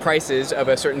prices of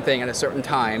a certain thing at a certain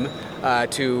time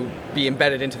to be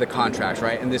embedded into the contract,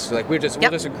 right? And this is like we'll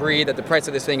just agree that the price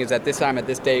of this thing is at this time, at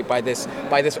this date, by this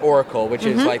oracle, which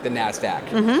is like the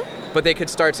NASDAQ. But they could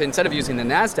start to, instead of using the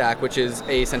NASDAQ, which is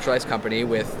a centralized company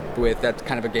with that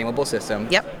kind of a gameable system,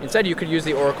 instead you could use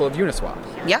the Oracle of Uniswap.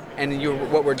 Yep. And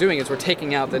what we're doing is we're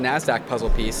taking out the NASDAQ puzzle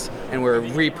piece and we're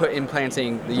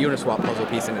implanting the Uniswap puzzle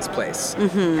piece in its place.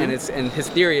 Mm-hmm. And his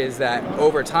theory is that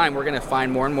over time we're going to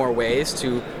find more and more ways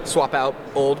to swap out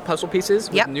old puzzle pieces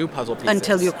with new puzzle pieces.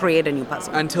 Until you create a new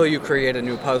puzzle. Until you create a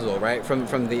new puzzle, right?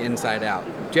 From the inside out.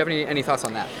 Do you have any thoughts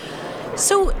on that?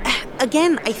 So,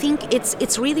 again, I think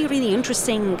it's really, really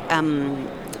interesting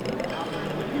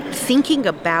thinking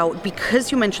about,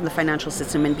 because you mentioned the financial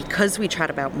system and because we chat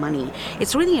about money,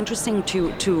 it's really interesting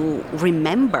to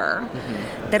remember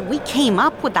that we came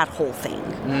up with that whole thing.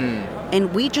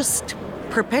 And we just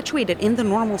perpetuate it in the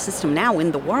normal system now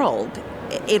in the world.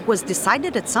 It was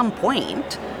decided at some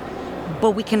point,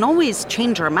 but we can always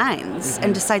change our minds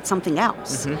and decide something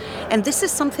else. And this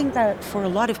is something that for a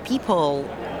lot of people,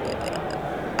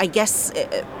 I guess,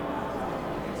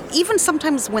 even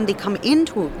sometimes when they come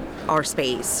into our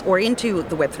space or into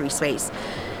the Web3 space,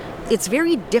 it's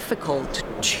very difficult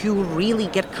to really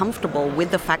get comfortable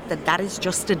with the fact that that is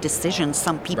just a decision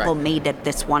some people made at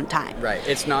this one time. Right.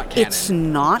 It's not canon. It's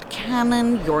not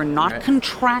canon. You're not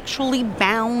contractually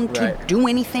bound to do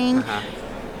anything.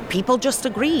 People just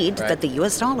agreed that the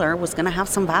US dollar was going to have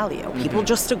some value. People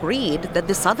just agreed that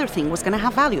this other thing was going to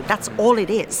have value. That's all it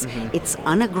is. It's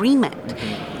an agreement.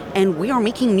 And we are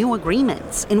making new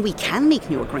agreements, and we can make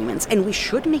new agreements, and we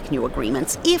should make new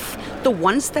agreements if the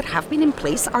ones that have been in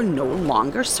place are no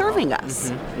longer serving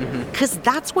us. Because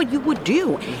that's what you would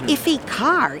do. If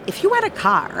you had a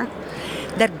car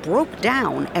that broke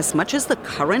down as much as the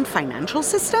current financial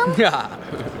system,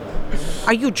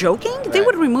 are you joking? They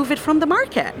would remove it from the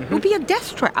market. It would be a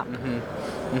death trap.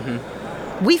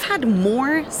 We've had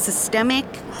more systemic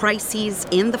crises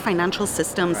in the financial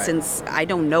system since I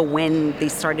don't know when they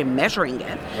started measuring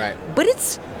it. But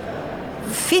it's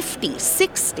 50,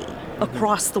 60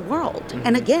 across the world.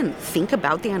 And again, think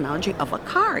about the analogy of a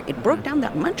car. It broke down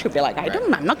that much. You'd be like,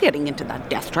 I'm not getting into that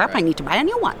death trap. I need to buy a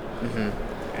new one.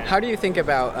 How do you think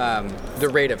about the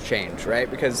rate of change, right?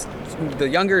 Because the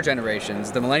younger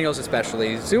generations, the millennials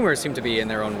especially, Zoomers seem to be in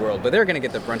their own world, but they're going to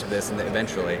get the brunt of this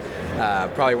eventually,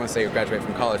 probably once they graduate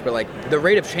from college. But like the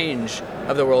rate of change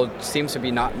of the world seems to be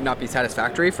not be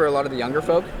satisfactory for a lot of the younger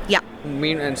folk.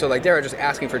 And so like they're just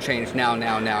asking for change now.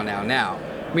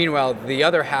 Meanwhile, the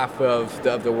other half of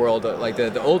the world, like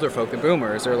the older folk, the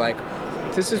boomers, are like,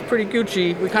 this is pretty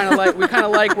Gucci. We kind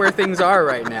of like where things are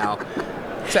right now.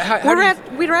 So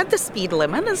we're at the speed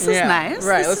limit. This is nice.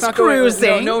 Right. Let's not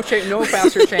cruising. No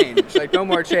faster change. Like no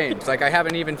more change. Like I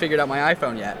haven't even figured out my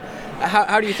iPhone yet.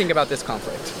 How do you think about this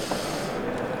conflict?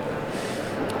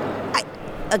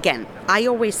 I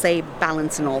always say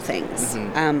balance in all things.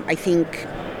 I think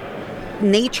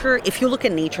nature, if you look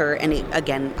at nature, and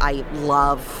I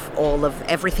love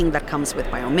everything that comes with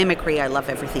biomimicry. I love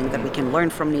everything that we can learn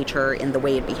from nature in the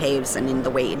way it behaves and in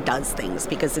the way it does things,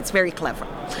 because it's very clever.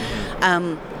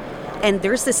 And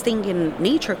there's this thing in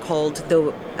nature called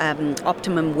the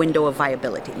optimum window of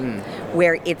viability,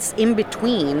 where it's in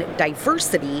between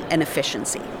diversity and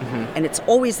efficiency. And it's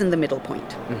always in the middle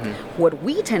point. What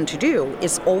we tend to do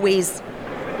is always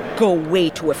go way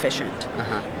too efficient.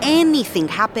 Anything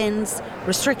happens,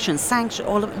 restrictions, sanctions,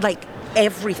 all of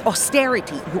every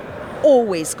austerity, you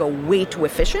always go way too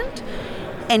efficient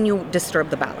and you disturb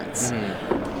the balance.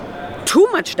 Too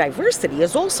much diversity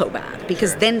is also bad,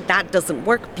 because then that doesn't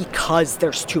work because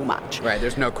there's too much.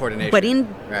 There's no coordination. But in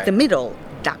the middle,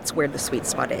 that's where the sweet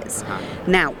spot is.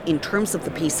 Now, in terms of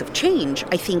the pace of change,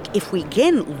 I think if we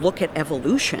again look at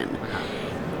evolution,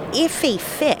 if a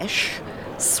fish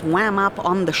swam up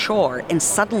on the shore and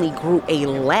suddenly grew a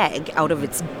leg out of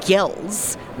its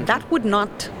gills, that would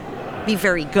not be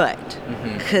very good,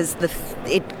 because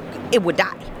it would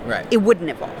die. It wouldn't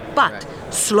evolve. But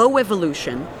slow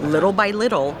evolution, little by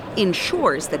little,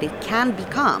 ensures that it can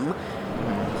become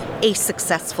a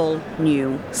successful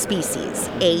new species,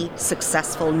 a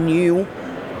successful new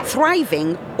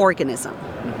thriving organism.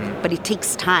 But it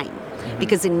takes time,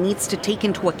 because it needs to take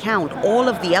into account all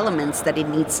of the elements that it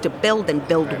needs to build and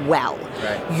build well.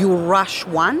 You rush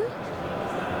one,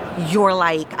 you're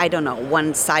like, I don't know,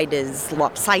 one side is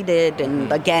lopsided,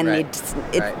 and again,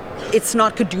 it's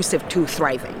not conducive to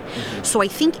thriving. So I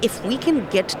think if we can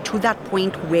get to that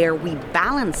point where we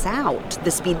balance out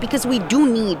the speed, because we do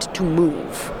need to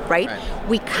move, right?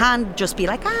 We can't just be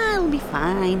like, it'll be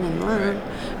fine,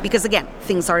 and because again,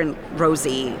 things aren't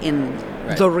rosy in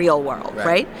the real world,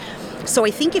 right? So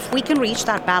I think if we can reach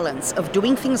that balance of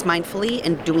doing things mindfully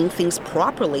and doing things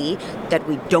properly, that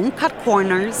we don't cut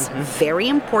corners, very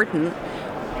important,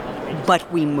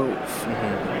 but we move.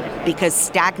 Because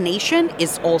stagnation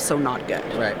is also not good.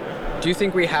 Right. Do you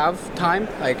think we have time?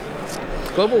 Like,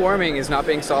 global warming is not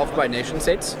being solved by nation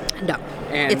states. No,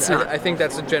 And it's not. I think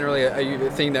that's generally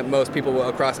a thing that most people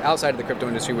across outside of the crypto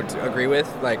industry would agree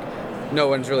with. Like, no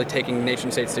one's really taking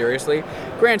nation states seriously.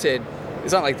 Granted,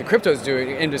 it's not like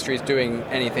the industry is doing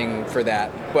anything for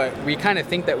that, but we kind of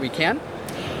think that we can.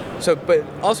 So, but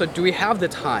also, do we have the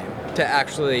time to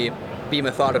actually be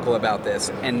methodical about this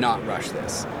and not rush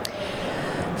this?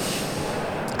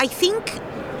 I think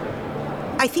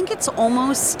it's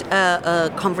almost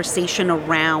a conversation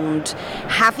around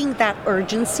having that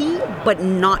urgency, but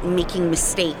not making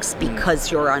mistakes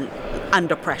because you're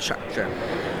under pressure. Sure.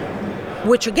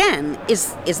 Which again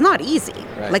is not easy.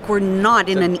 Right. Like, we're not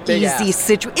in an easy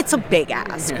situation. It's a big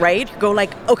ask, right? Go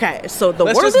like, okay, so the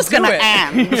world is going to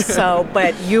end. So,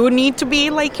 but you need to be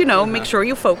like, make sure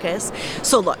you focus.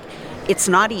 So look, it's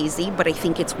not easy, but I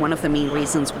think it's one of the main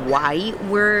reasons why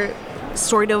we're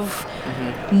sort of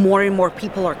more and more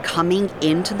people are coming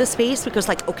into the space, because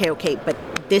like, okay, but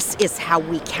this is how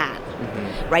we can,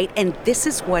 right? And this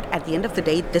is what, at the end of the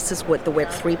day, this is what the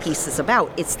Web3 piece is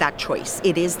about. It's that choice.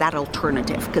 It is that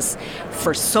alternative, because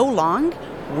for so long,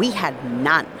 we had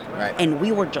none. Right. And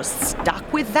we were just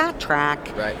stuck with that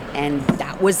track, right. And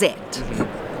that was it.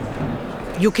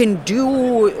 You can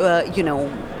do,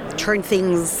 turn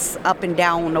things up and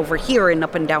down over here and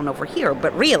up and down over here,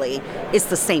 but really, it's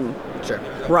the same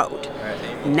road.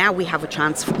 Right. Now we have a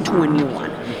chance to a new one.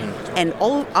 And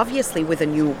obviously, with a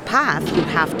new path, you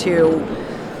have to,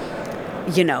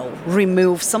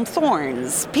 remove some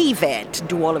thorns, pave it,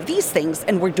 do all of these things,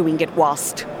 and we're doing it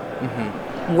whilst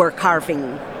we're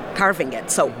carving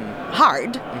it. So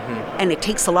hard, and it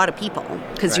takes a lot of people,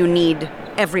 because you need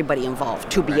everybody involved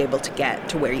to be able to get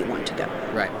to where you want to go.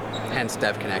 Right. Hence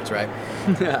DevConnect, right?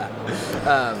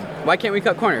 Why can't we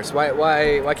cut corners?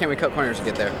 Why can't we cut corners to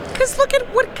get there? Because look at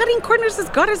what cutting corners has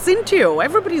got us into.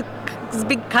 Everybody's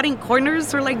been cutting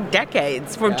corners for like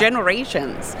decades, for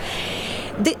generations.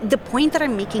 The point that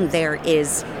I'm making there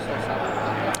is,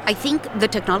 I think the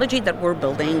technology that we're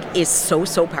building is so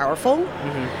powerful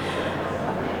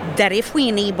that if we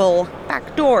enable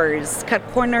backdoors, cut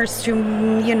corners to,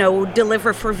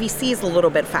 deliver for VCs a little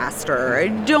bit faster,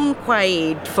 don't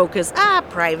quite focus,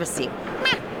 privacy,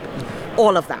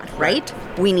 all of that, right?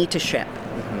 We need to ship.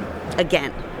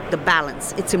 Again, the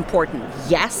balance, it's important.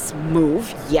 Yes,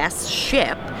 move, yes,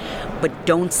 ship, but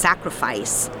don't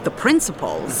sacrifice the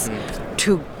principles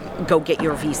to go get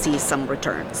your VCs some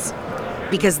returns.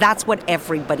 Because that's what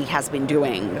everybody has been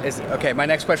doing. Okay, my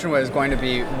next question was going to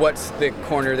be, what's the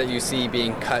corner that you see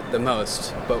being cut the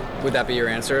most? But would that be your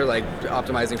answer, like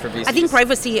optimizing for VCs? I think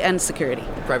privacy and security.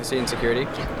 Privacy and security?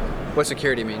 Yeah. What's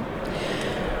security mean?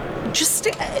 Just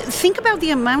think about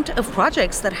the amount of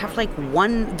projects that have like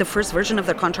the first version of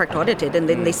their contract audited, and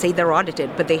then they say they're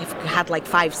audited, but they've had like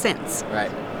 5 since.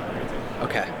 Right.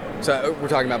 Okay. So we're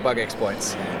talking about bug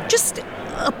exploits. Just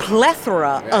a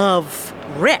plethora of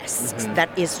risks that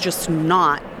is just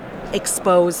not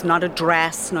exposed, not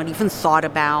addressed, not even thought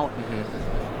about.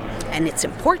 And it's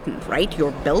important, right?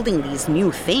 You're building these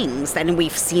new things, and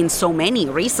we've seen so many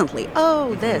recently.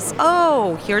 Oh, this.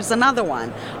 Oh, here's another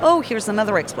one. Oh, here's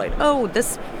another exploit. Oh,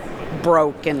 this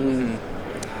broke and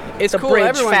it's the cool. bridge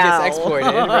Everyone fell. gets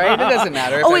exploited, right? It doesn't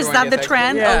matter. Oh, is that the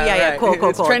trend? Yeah, right. Cool.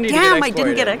 It's trendy to Damn, get I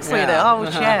didn't get exploited. Yeah. Oh,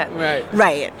 shit.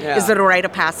 Right. Yeah. Is it a rite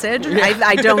of passage?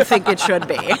 I don't think it should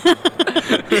be.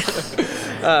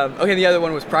 Okay, the other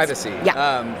one was privacy.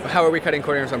 Yeah. How are we cutting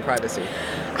corners on privacy?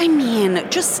 I mean,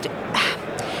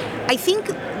 I think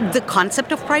the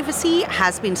concept of privacy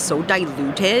has been so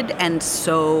diluted and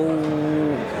so...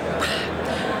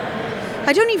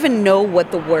 I don't even know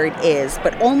what the word is,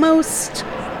 but almost...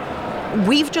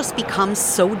 We've just become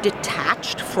so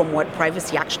detached from what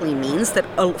privacy actually means that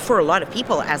for a lot of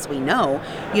people, as we know,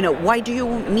 why do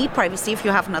you need privacy if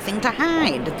you have nothing to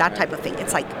hide? That type of thing.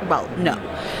 It's like, well, no.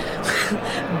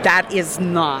 That is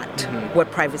not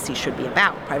what privacy should be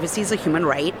about. Privacy is a human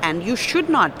right, and you should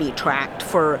not be tracked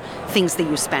for things that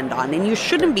you spend on, and you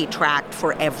shouldn't be tracked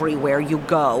for everywhere you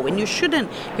go, and your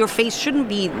face shouldn't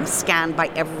be scanned by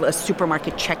a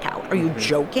supermarket checkout. Are you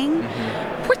joking?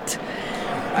 What?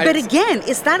 But again,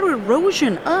 is that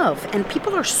erosion of, and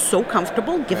people are so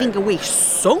comfortable giving away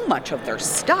so much of their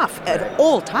stuff at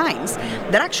all times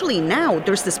that actually now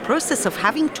there's this process of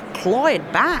having to claw it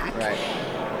back. Right.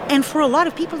 And for a lot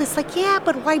of people, it's like, yeah,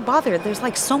 but why bother? There's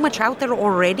like so much out there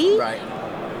already. Right.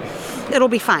 It'll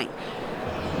be fine.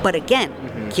 But again,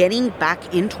 getting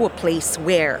back into a place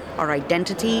where our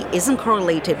identity isn't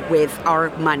correlated with our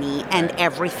money and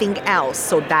everything else,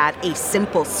 so that a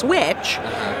simple switch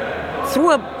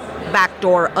through a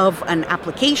backdoor of an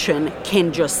application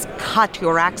can just cut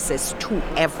your access to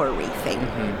everything.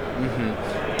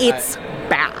 It's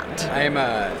bad.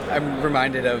 I'm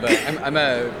reminded of I'm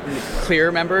a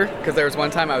Clear member because there was one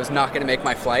time I was not going to make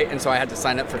my flight, and so I had to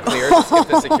sign up for Clear to skip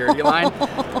the security line.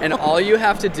 And all you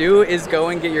have to do is go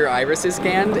and get your irises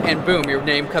scanned, and boom, your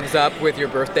name comes up with your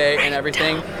birthday and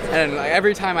everything. And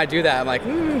every time I do that, I'm like,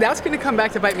 that's going to come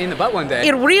back to bite me in the butt one day.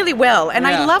 It really will. And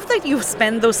I love that you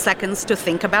spend those seconds to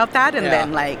think about that and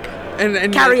then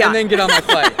and carry on. And then get on my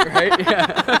flight, right?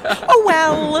 Yeah. Oh,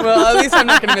 well. Well, at least I'm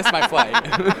not going to miss my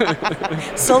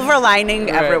flight. Silver lining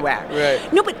everywhere.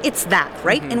 Right. No, but it's that,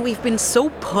 right? And we've been so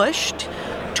pushed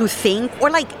to think,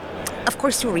 or like, of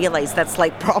course you realize that's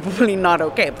like probably not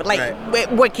okay, but like,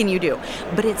 what can you do?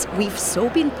 But we've so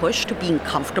been pushed to being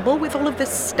comfortable with all of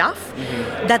this stuff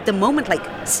that the moment,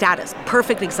 like status,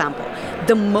 perfect example,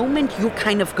 the moment you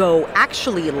kind of go,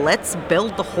 actually, let's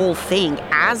build the whole thing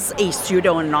as a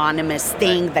pseudo-anonymous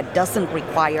thing that doesn't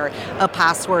require a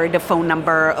password, a phone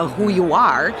number, who you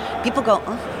are, people go,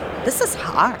 oh, this is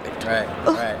hard.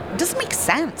 It doesn't make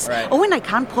sense. Oh, and I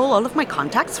can't pull all of my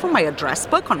contacts from my address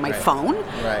book on my phone.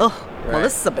 Well,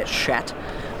 this is a bit shit.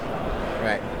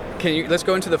 Right. Let's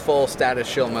go into the full status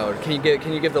shill mode. Can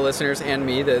you give the listeners and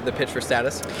me the pitch for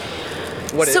status?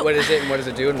 What is it and what does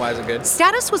it do and why is it good?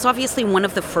 Status was obviously one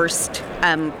of the first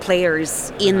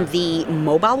players in the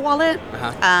mobile wallet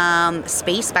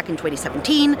space back in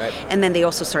 2017. And then they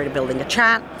also started building a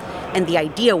chat. And the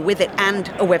idea with it, and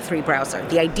a Web3 browser,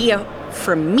 the idea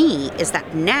for me is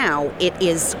that now it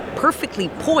is perfectly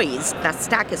poised, that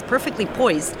stack is perfectly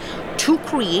poised to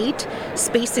create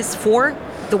spaces for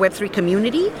the Web3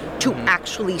 community to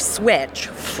actually switch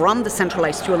from the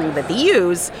centralized tooling that they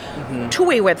use to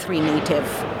a Web3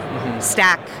 native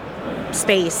stack,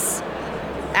 space,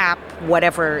 app,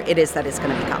 whatever it is that it's going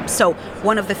to become. So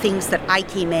one of the things that I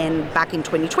came in back in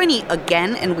 2020,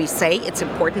 again, and we say it's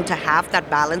important to have that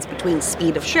balance between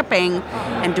speed of shipping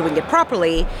and doing it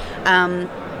properly.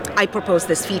 I proposed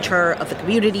this feature of the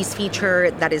communities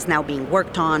feature that is now being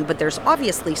worked on, but there's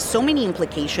obviously so many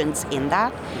implications in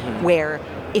that where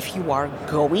if you are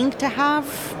going to have,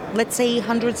 let's say,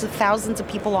 hundreds of thousands of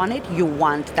people on it, you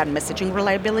want that messaging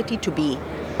reliability to be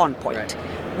on point.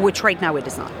 Which right now it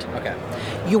is not. Okay.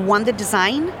 You want the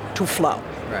design to flow.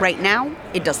 Right now,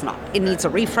 it does not. It needs a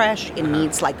refresh, it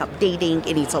needs like updating,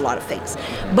 it needs a lot of things.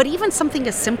 But even something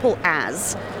as simple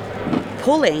as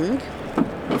pulling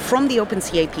from the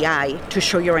OpenSea API to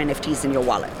show your NFTs in your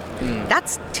wallet.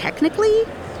 That's technically,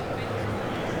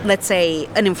 let's say,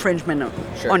 an infringement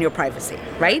on your privacy,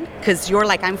 right? Because you're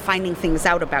like, I'm finding things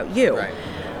out about you.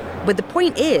 But the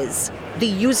point is, the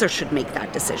user should make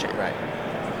that decision.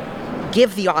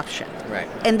 Give the option.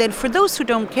 And then for those who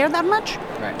don't care that much,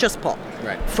 just pull.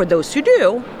 For those who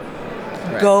do,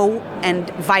 go and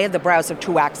via the browser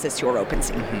to access your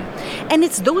OpenSea. And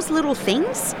it's those little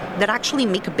things that actually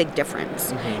make a big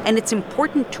difference. And it's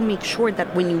important to make sure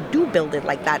that when you do build it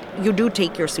like that, you do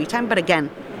take your sweet time. But again,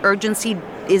 urgency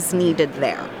is needed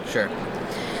there.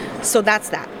 So that's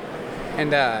that.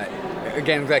 And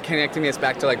again, connecting this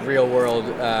back to like real world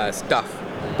stuff.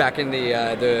 Back in the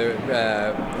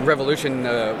revolution,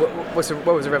 what was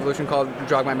the revolution called?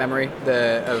 Jog my memory.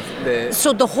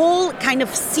 So the whole kind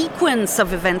of sequence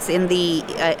of events in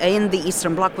the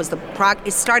Eastern Bloc was the Prague.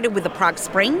 It started with the Prague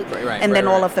Spring, and then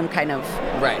all of them kind of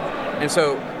And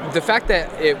so the fact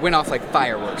that it went off like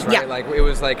fireworks, like it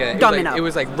was like a domino. It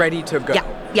was like ready to go,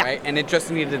 right? And it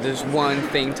just needed this one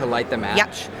thing to light the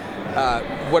match.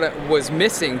 What it was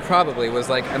missing probably was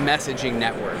like a messaging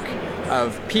network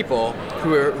of people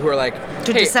who are like,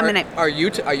 to disseminate. Are you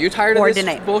tired of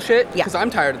this bullshit? Because I'm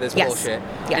tired of this bullshit.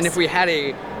 And if we had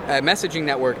a messaging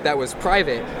network that was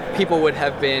private, people would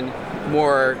have been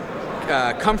more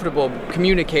comfortable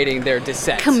communicating their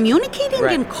dissent. Communicating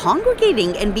and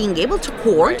congregating and being able to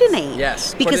coordinate.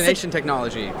 Yes, because coordination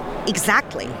technology.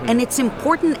 Exactly. And it's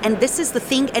important, and this is the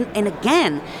thing, and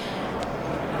again,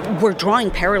 we're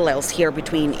drawing parallels here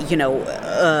between,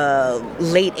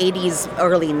 late 80s,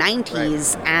 early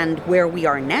 90s, and where we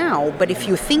are now. But if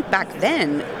you think back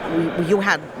then, you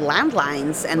had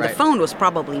landlines, and the phone was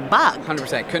probably bugged.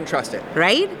 100%. Couldn't trust it.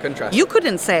 Right? Couldn't trust it. You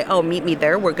couldn't say, oh, meet me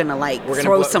there. We're going to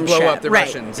throw some blow shit. Up the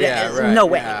Russians. No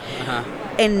way. Yeah.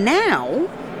 And now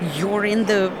you're in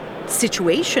the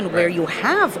situation where you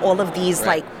have all of these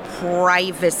like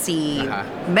privacy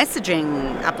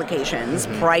messaging applications,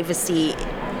 privacy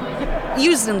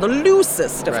used in the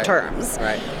loosest of terms.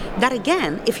 That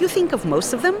again, if you think of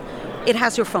most of them, it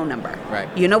has your phone number.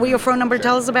 You know what your phone number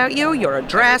tells about you? Your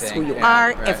address, who you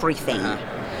are, everything.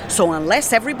 So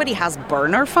unless everybody has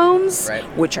burner phones,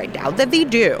 which I doubt that they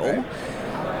do,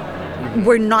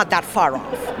 we're not that far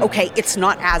off. Okay, it's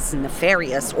not as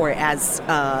nefarious or as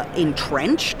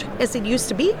entrenched as it used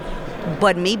to be,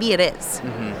 but maybe it is.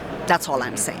 That's all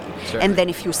I'm saying. Sure. And then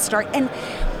if you start, and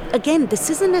again, this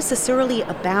isn't necessarily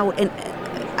about, and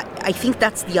I think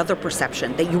that's the other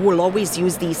perception, that you will always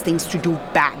use these things to do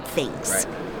bad things.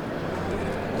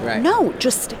 Right. No,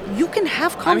 just you can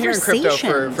have conversations. I'm hearing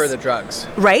crypto for the drugs.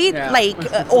 Right? Yeah.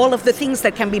 Like all of the things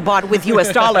that can be bought with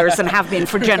US dollars and have been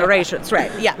for generations.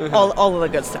 Right. Yeah. All of the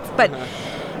good stuff. But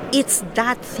it's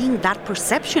that thing, that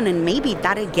perception, and maybe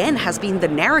that again has been the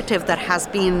narrative that has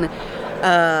been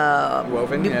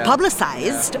woven,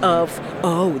 publicized of,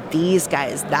 oh, these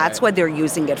guys, that's what they're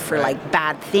using it for, like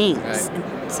bad things. Right.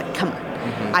 And it's like, come on.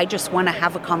 I just want to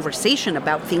have a conversation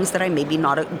about things that I maybe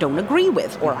don't agree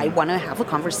with, or I want to have a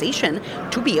conversation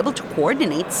to be able to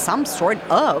coordinate some sort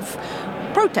of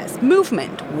protest,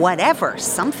 movement, whatever,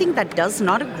 something that does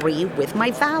not agree with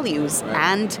my values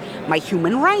and my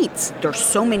human rights. There's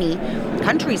so many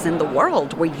countries in the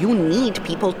world where you need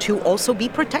people to also be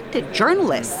protected,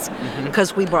 journalists,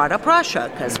 because we brought up Russia,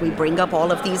 because we bring up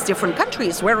all of these different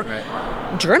countries where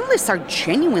journalists are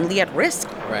genuinely at risk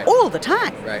all the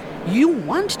time. You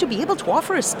want to be able to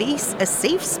offer a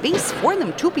safe space for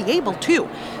them to be able to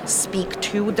speak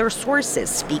to their sources,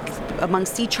 speak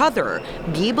amongst each other,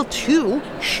 be able to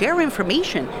share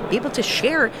information, be able to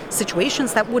share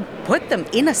situations that would put them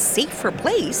in a safer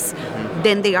place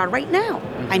than they are right now.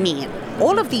 I mean,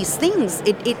 all of these things,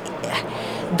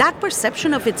 that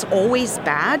perception of it's always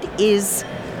bad is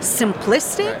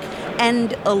simplistic,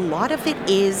 and a lot of it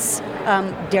is,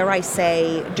 dare I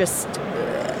say, just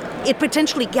it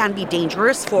potentially can be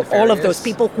dangerous for all of those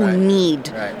people who need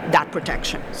that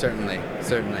protection. Certainly.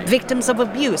 Victims of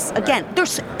abuse, again,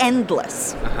 there's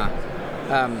endless.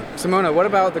 Simona, what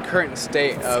about the current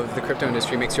state of the crypto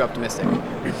industry makes you optimistic?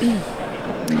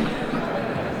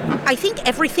 I think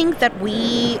everything that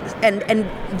we, and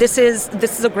this is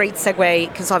a great segue,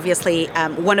 because obviously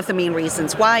one of the main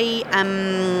reasons why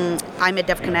I'm at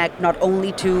DevConnect, not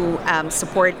only to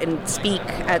support and speak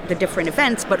at the different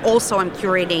events, but also I'm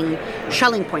curating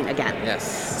Shelling Point again.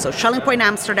 Yes. So Shelling Point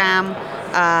Amsterdam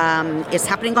is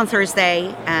happening on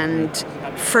Thursday, and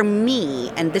for me,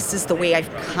 and this is the way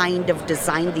I've kind of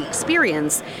designed the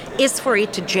experience, is for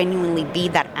it to genuinely be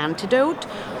that antidote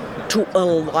to a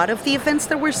lot of the events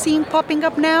that we're seeing popping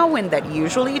up now, and that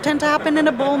usually tend to happen in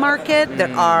a bull market, that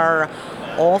are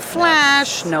all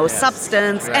flash, no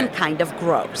substance, and kind of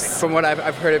gross. From what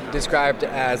I've heard it described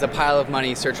as a pile of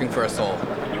money searching for a soul.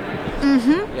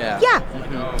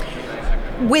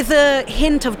 With a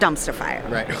hint of dumpster fire.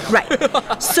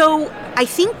 Right. So I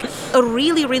think a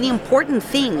really, really important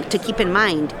thing to keep in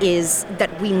mind is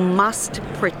that we must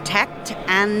protect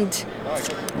and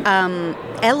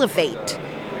elevate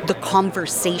the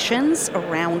conversations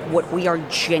around what we are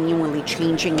genuinely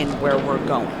changing and where we're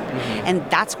going. And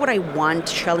that's what I want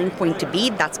Shelling Point to be.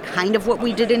 That's kind of what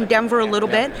we did in Denver a little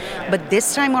bit. But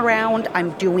this time around,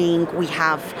 we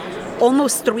have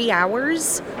almost 3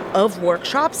 hours of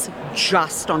workshops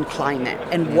just on climate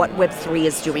and what Web3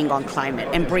 is doing on climate,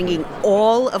 and bringing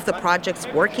all of the projects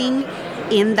working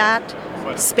in that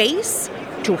space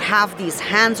to have these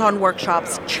hands-on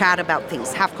workshops, chat about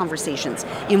things, have conversations,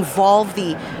 involve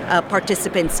the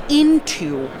participants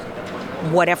into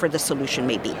whatever the solution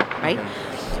may be, right?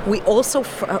 We also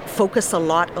focus a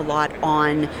lot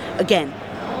on, again,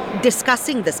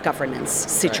 discussing this governance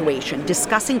situation,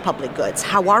 discussing public goods.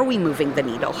 How are we moving the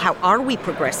needle? How are we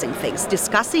progressing things?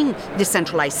 Discussing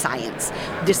decentralized science,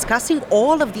 discussing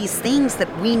all of these things that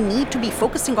we need to be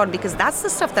focusing on, because that's the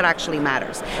stuff that actually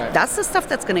matters. That's the stuff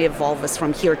that's going to evolve us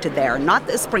from here to there, not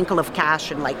a sprinkle of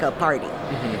cash and like a party.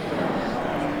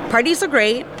 Parties are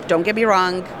great, don't get me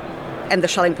wrong, and the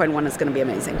Shelling Point one is going to be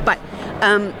amazing. But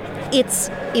it's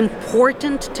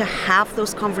important to have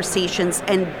those conversations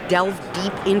and delve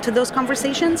deep into those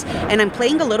conversations. And I'm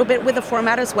playing a little bit with the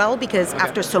format as well, because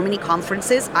after so many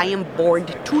conferences, I am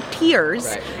bored to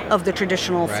tears of the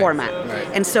traditional format.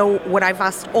 And so what I've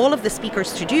asked all of the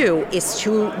speakers to do is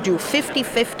to do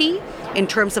 50-50 in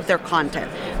terms of their content.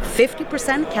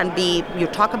 50% can be, you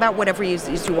talk about whatever you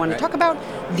want to talk about.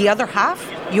 The other half,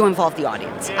 you involve the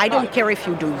audience. I don't care if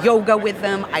you do yoga with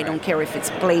them. I don't care if it's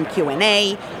plain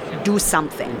Q&A. Do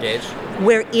something. Engage.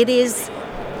 Where it is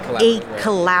a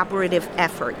collaborative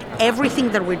effort. Everything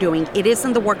that we're doing, it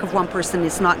isn't the work of one person,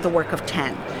 it's not the work of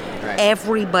 10.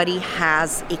 Everybody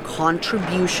has a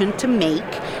contribution to make,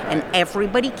 and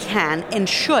everybody can and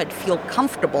should feel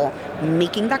comfortable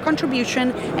making that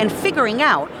contribution and figuring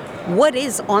out what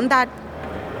is on that,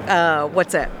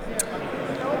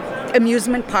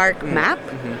 amusement park map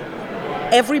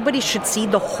everybody should see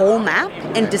the whole map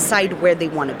and decide where they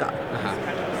want to go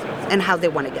and how they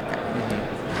want to get there.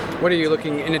 What are you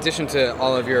looking, in addition to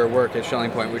all of your work at Shelling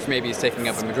Point, which maybe is taking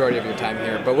up a majority of your time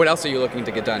here, but what else are you looking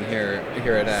to get done here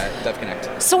at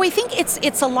DevConnect? So I think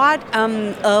it's a lot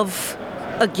of,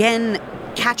 again,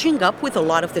 catching up with a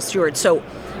lot of the stewards. So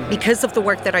because of the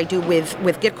work that I do with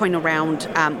Gitcoin around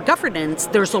governance,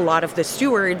 there's a lot of the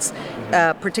stewards,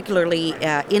 particularly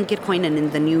in Gitcoin and in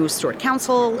the new Steward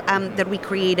Council that we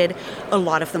created. A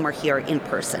lot of them are here in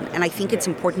person. And I think it's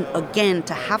important, again,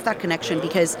 to have that connection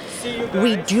because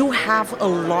we do have a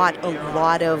lot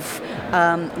of,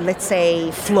 let's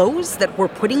say, flows that we're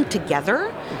putting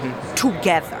together,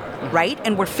 right?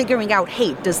 And we're figuring out,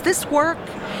 hey, does this work?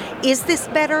 Is this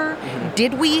better?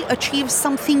 Did we achieve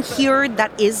something here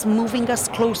that is moving us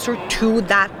closer to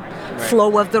that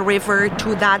flow of the river,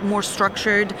 to that more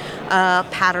structured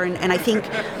pattern? And I think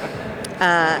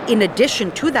in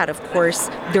addition to that, of course,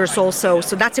 there's also,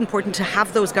 so that's important to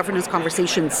have those governance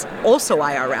conversations also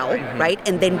IRL, right?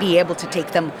 And then be able to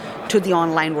take them to the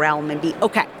online realm and be,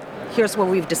 okay, here's where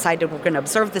we've decided we're going to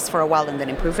observe this for a while and then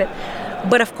improve it.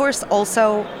 But of course,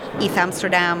 also ETH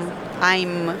Amsterdam,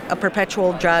 I'm a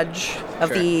perpetual judge of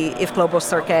the IF Global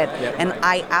Circuit, and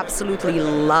I absolutely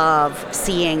love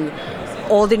seeing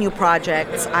all the new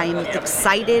projects. I'm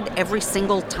excited every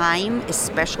single time,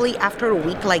 especially after a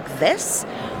week like this.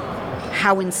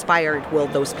 How inspired will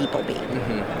those people be?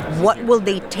 What will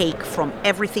they take from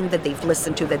everything that they've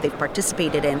listened to, that they've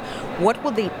participated in? What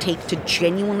will they take to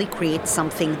genuinely create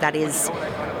something that is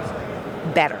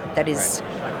better, that is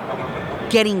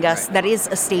getting us, that is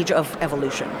a stage of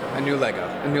evolution? A new Lego.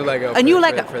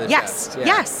 For the Yes. devs.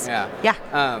 Yes.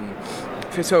 Yeah.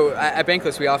 So at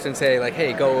Bankless, we often say, like,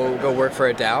 hey, go work for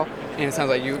a DAO. And it sounds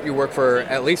like you work for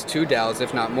at least 2 DAOs,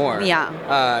 if not more. Yeah.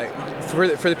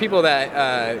 For the people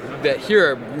that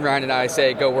hear Ryan and I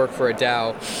say go work for a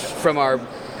DAO from our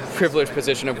privileged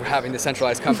position of having the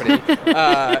centralized company,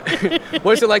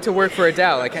 what is it like to work for a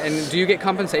DAO? Like, and do you get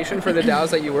compensation for the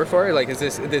DAOs that you work for? Like, is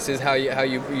this how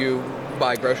you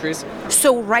buy groceries?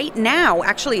 So right now,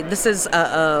 actually, this is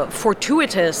a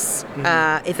fortuitous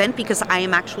event because I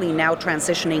am actually now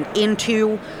transitioning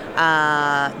into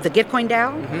the Gitcoin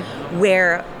DAO,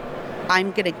 where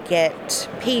I'm going to get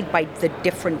paid by the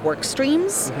different work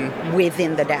streams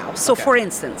within the DAO. So for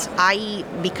instance,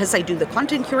 because I do the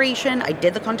content curation, I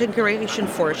did the content curation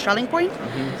for Shelling Point,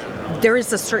 there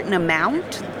is a certain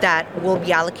amount that will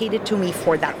be allocated to me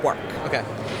for that work. Okay.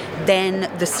 Then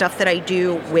the stuff that I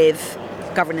do with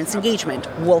governance engagement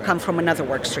will come from another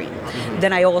work stream.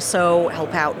 Then I also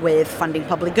help out with funding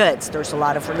public goods. There's a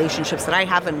lot of relationships that I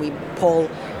have, and we pull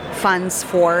funds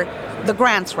for the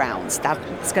grants rounds.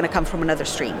 That's going to come from another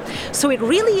stream. So it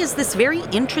really is this very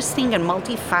interesting and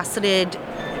multifaceted,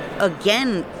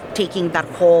 again, taking that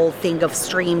whole thing of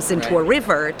streams into a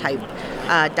river type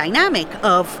dynamic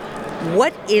of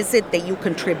what is it that you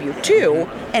contribute to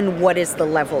and what is the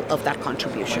level of that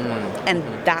contribution. And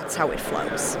that's how it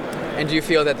flows. And do you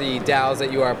feel that the DAOs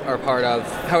that you are part of,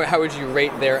 how would you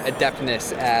rate their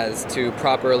adeptness as to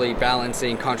properly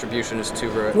balancing contributions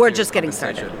to We're just getting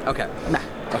started. Okay. Nah.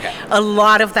 Okay. A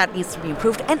lot of that needs to be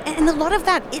improved, and a lot of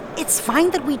that, it's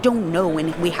fine that we don't know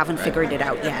and we haven't figured it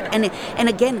out yet. And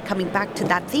again, coming back to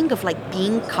that thing of like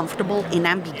being comfortable in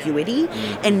ambiguity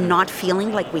and not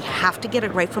feeling like we have to get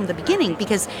it right from the beginning,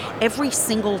 because every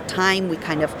single time we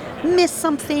kind of miss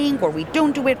something or we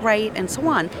don't do it right and so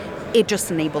on, it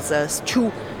just enables us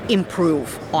to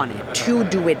improve on it, to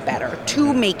do it better,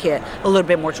 to make it a little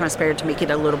bit more transparent, to make it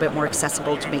a little bit more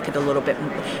accessible, to make it a little bit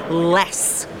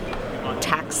less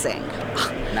taxing.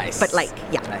 Nice. But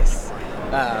Nice.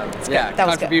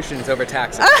 Contributions over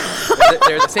taxes.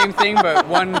 They're the same thing, but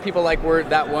people like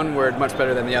that one word much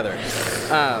better than the other.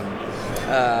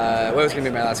 What was going to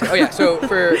be my last question? Oh yeah, so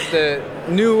for the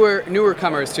newer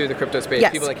comers to the crypto space,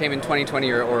 people that came in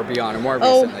 2020 or beyond, or more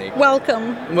recently.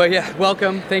 Welcome. Well, yeah,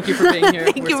 welcome. Thank you for being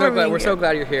here. We're so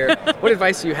glad you're here. What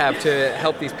advice do you have to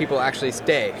help these people actually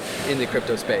stay in the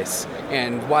crypto space,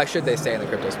 and why should they stay in the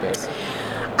crypto space?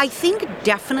 I think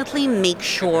definitely make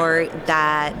sure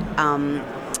that,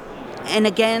 and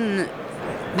again,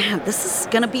 man, this is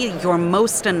going to be your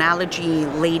most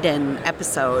analogy-laden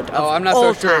episode of all time. I'm not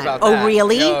so sure about that. Oh,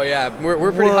 really? Oh, yeah.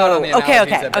 We're pretty hot on the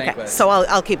analogies at Bankless. Okay. So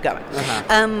I'll keep going.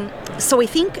 So I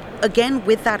think, again,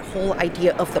 with that whole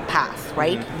idea of the path,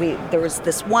 right? There was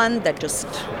this one that just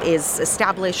is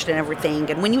established and everything.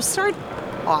 And when you start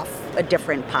off a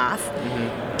different path,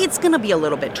 it's going to be a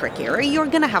little bit trickier. You're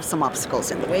going to have some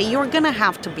obstacles in the way. You're going to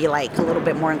have to be like a little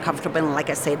bit more uncomfortable. And like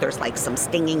I say, there's like some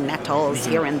stinging nettles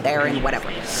here and there and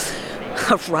whatever.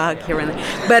 a rug here and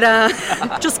there,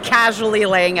 but just casually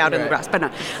laying out in the grass. But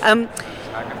no,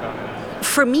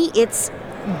 for me, it's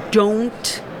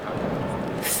don't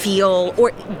feel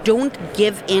or don't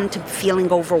give in to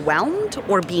feeling overwhelmed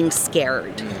or being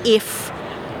scared. If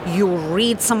you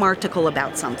read some article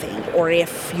about something, or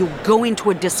if you go into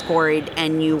a Discord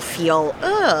and you feel,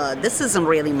 this isn't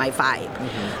really my vibe,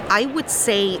 I would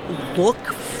say look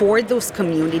for those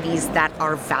communities that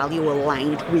are value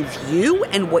aligned with you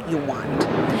and what you want.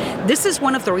 This is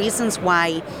one of the reasons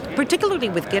why, particularly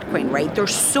with Gitcoin, right,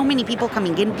 there's so many people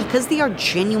coming in because they are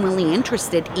genuinely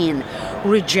interested in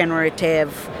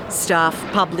regenerative stuff,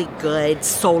 public goods,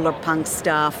 solar punk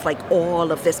stuff, like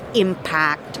all of this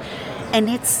impact. And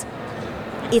it's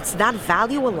that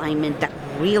value alignment that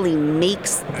really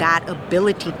makes that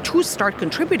ability to start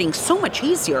contributing so much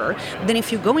easier than if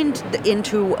you go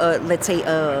into let's say,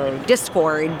 a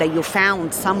Discord that you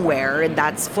found somewhere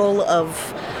that's full of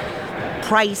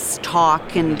price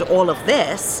talk and all of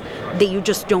this, that you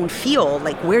just don't feel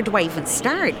like, where do I even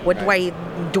start? What do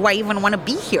I even want to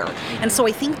be here? And so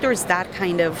I think there's that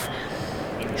kind of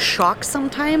shock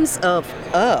sometimes of,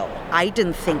 I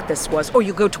didn't think this was, or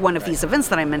you go to one of these events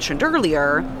that I mentioned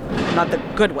earlier, not the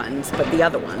good ones, but the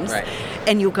other ones,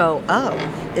 and you go,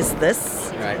 is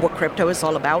this what crypto is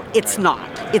all about? It's not.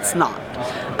 It's not.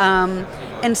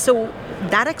 And so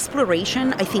that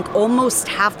exploration, I think, almost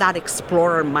have that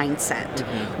explorer mindset.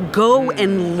 Go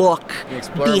and look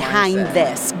behind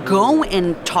this. Go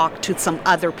and talk to some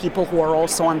other people who are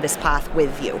also on this path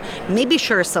with you. Maybe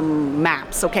share some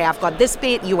maps. Okay, I've got this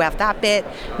bit, you have that bit.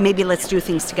 Maybe let's do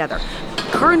things together.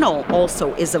 Kernel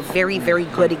also is a very, very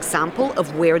good example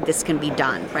of where this can be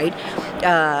done, right?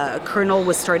 Kernel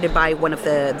was started by one of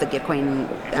the Gitcoin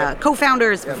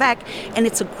co-founders, Vivek, and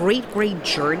it's a great, great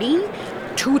journey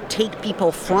to take people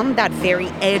from that very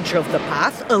edge of the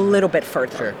path a little bit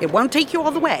further. It won't take you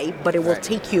all the way, but it will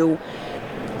take you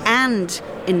and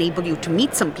enable you to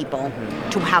meet some people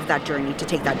to have that journey, to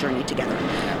take that journey together.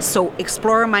 So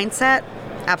explorer mindset,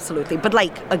 absolutely. But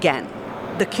like, again,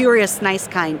 the curious, nice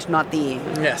kind, not the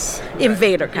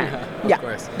invader kind. Of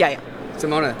course. Yeah.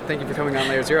 Simona, thank you for coming on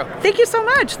Layer Zero. Thank you so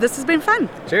much. This has been fun.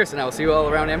 Cheers, and I will see you all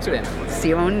around Amsterdam. See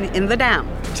you in the dam.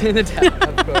 In the dam,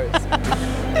 of course.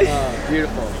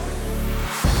 Beautiful.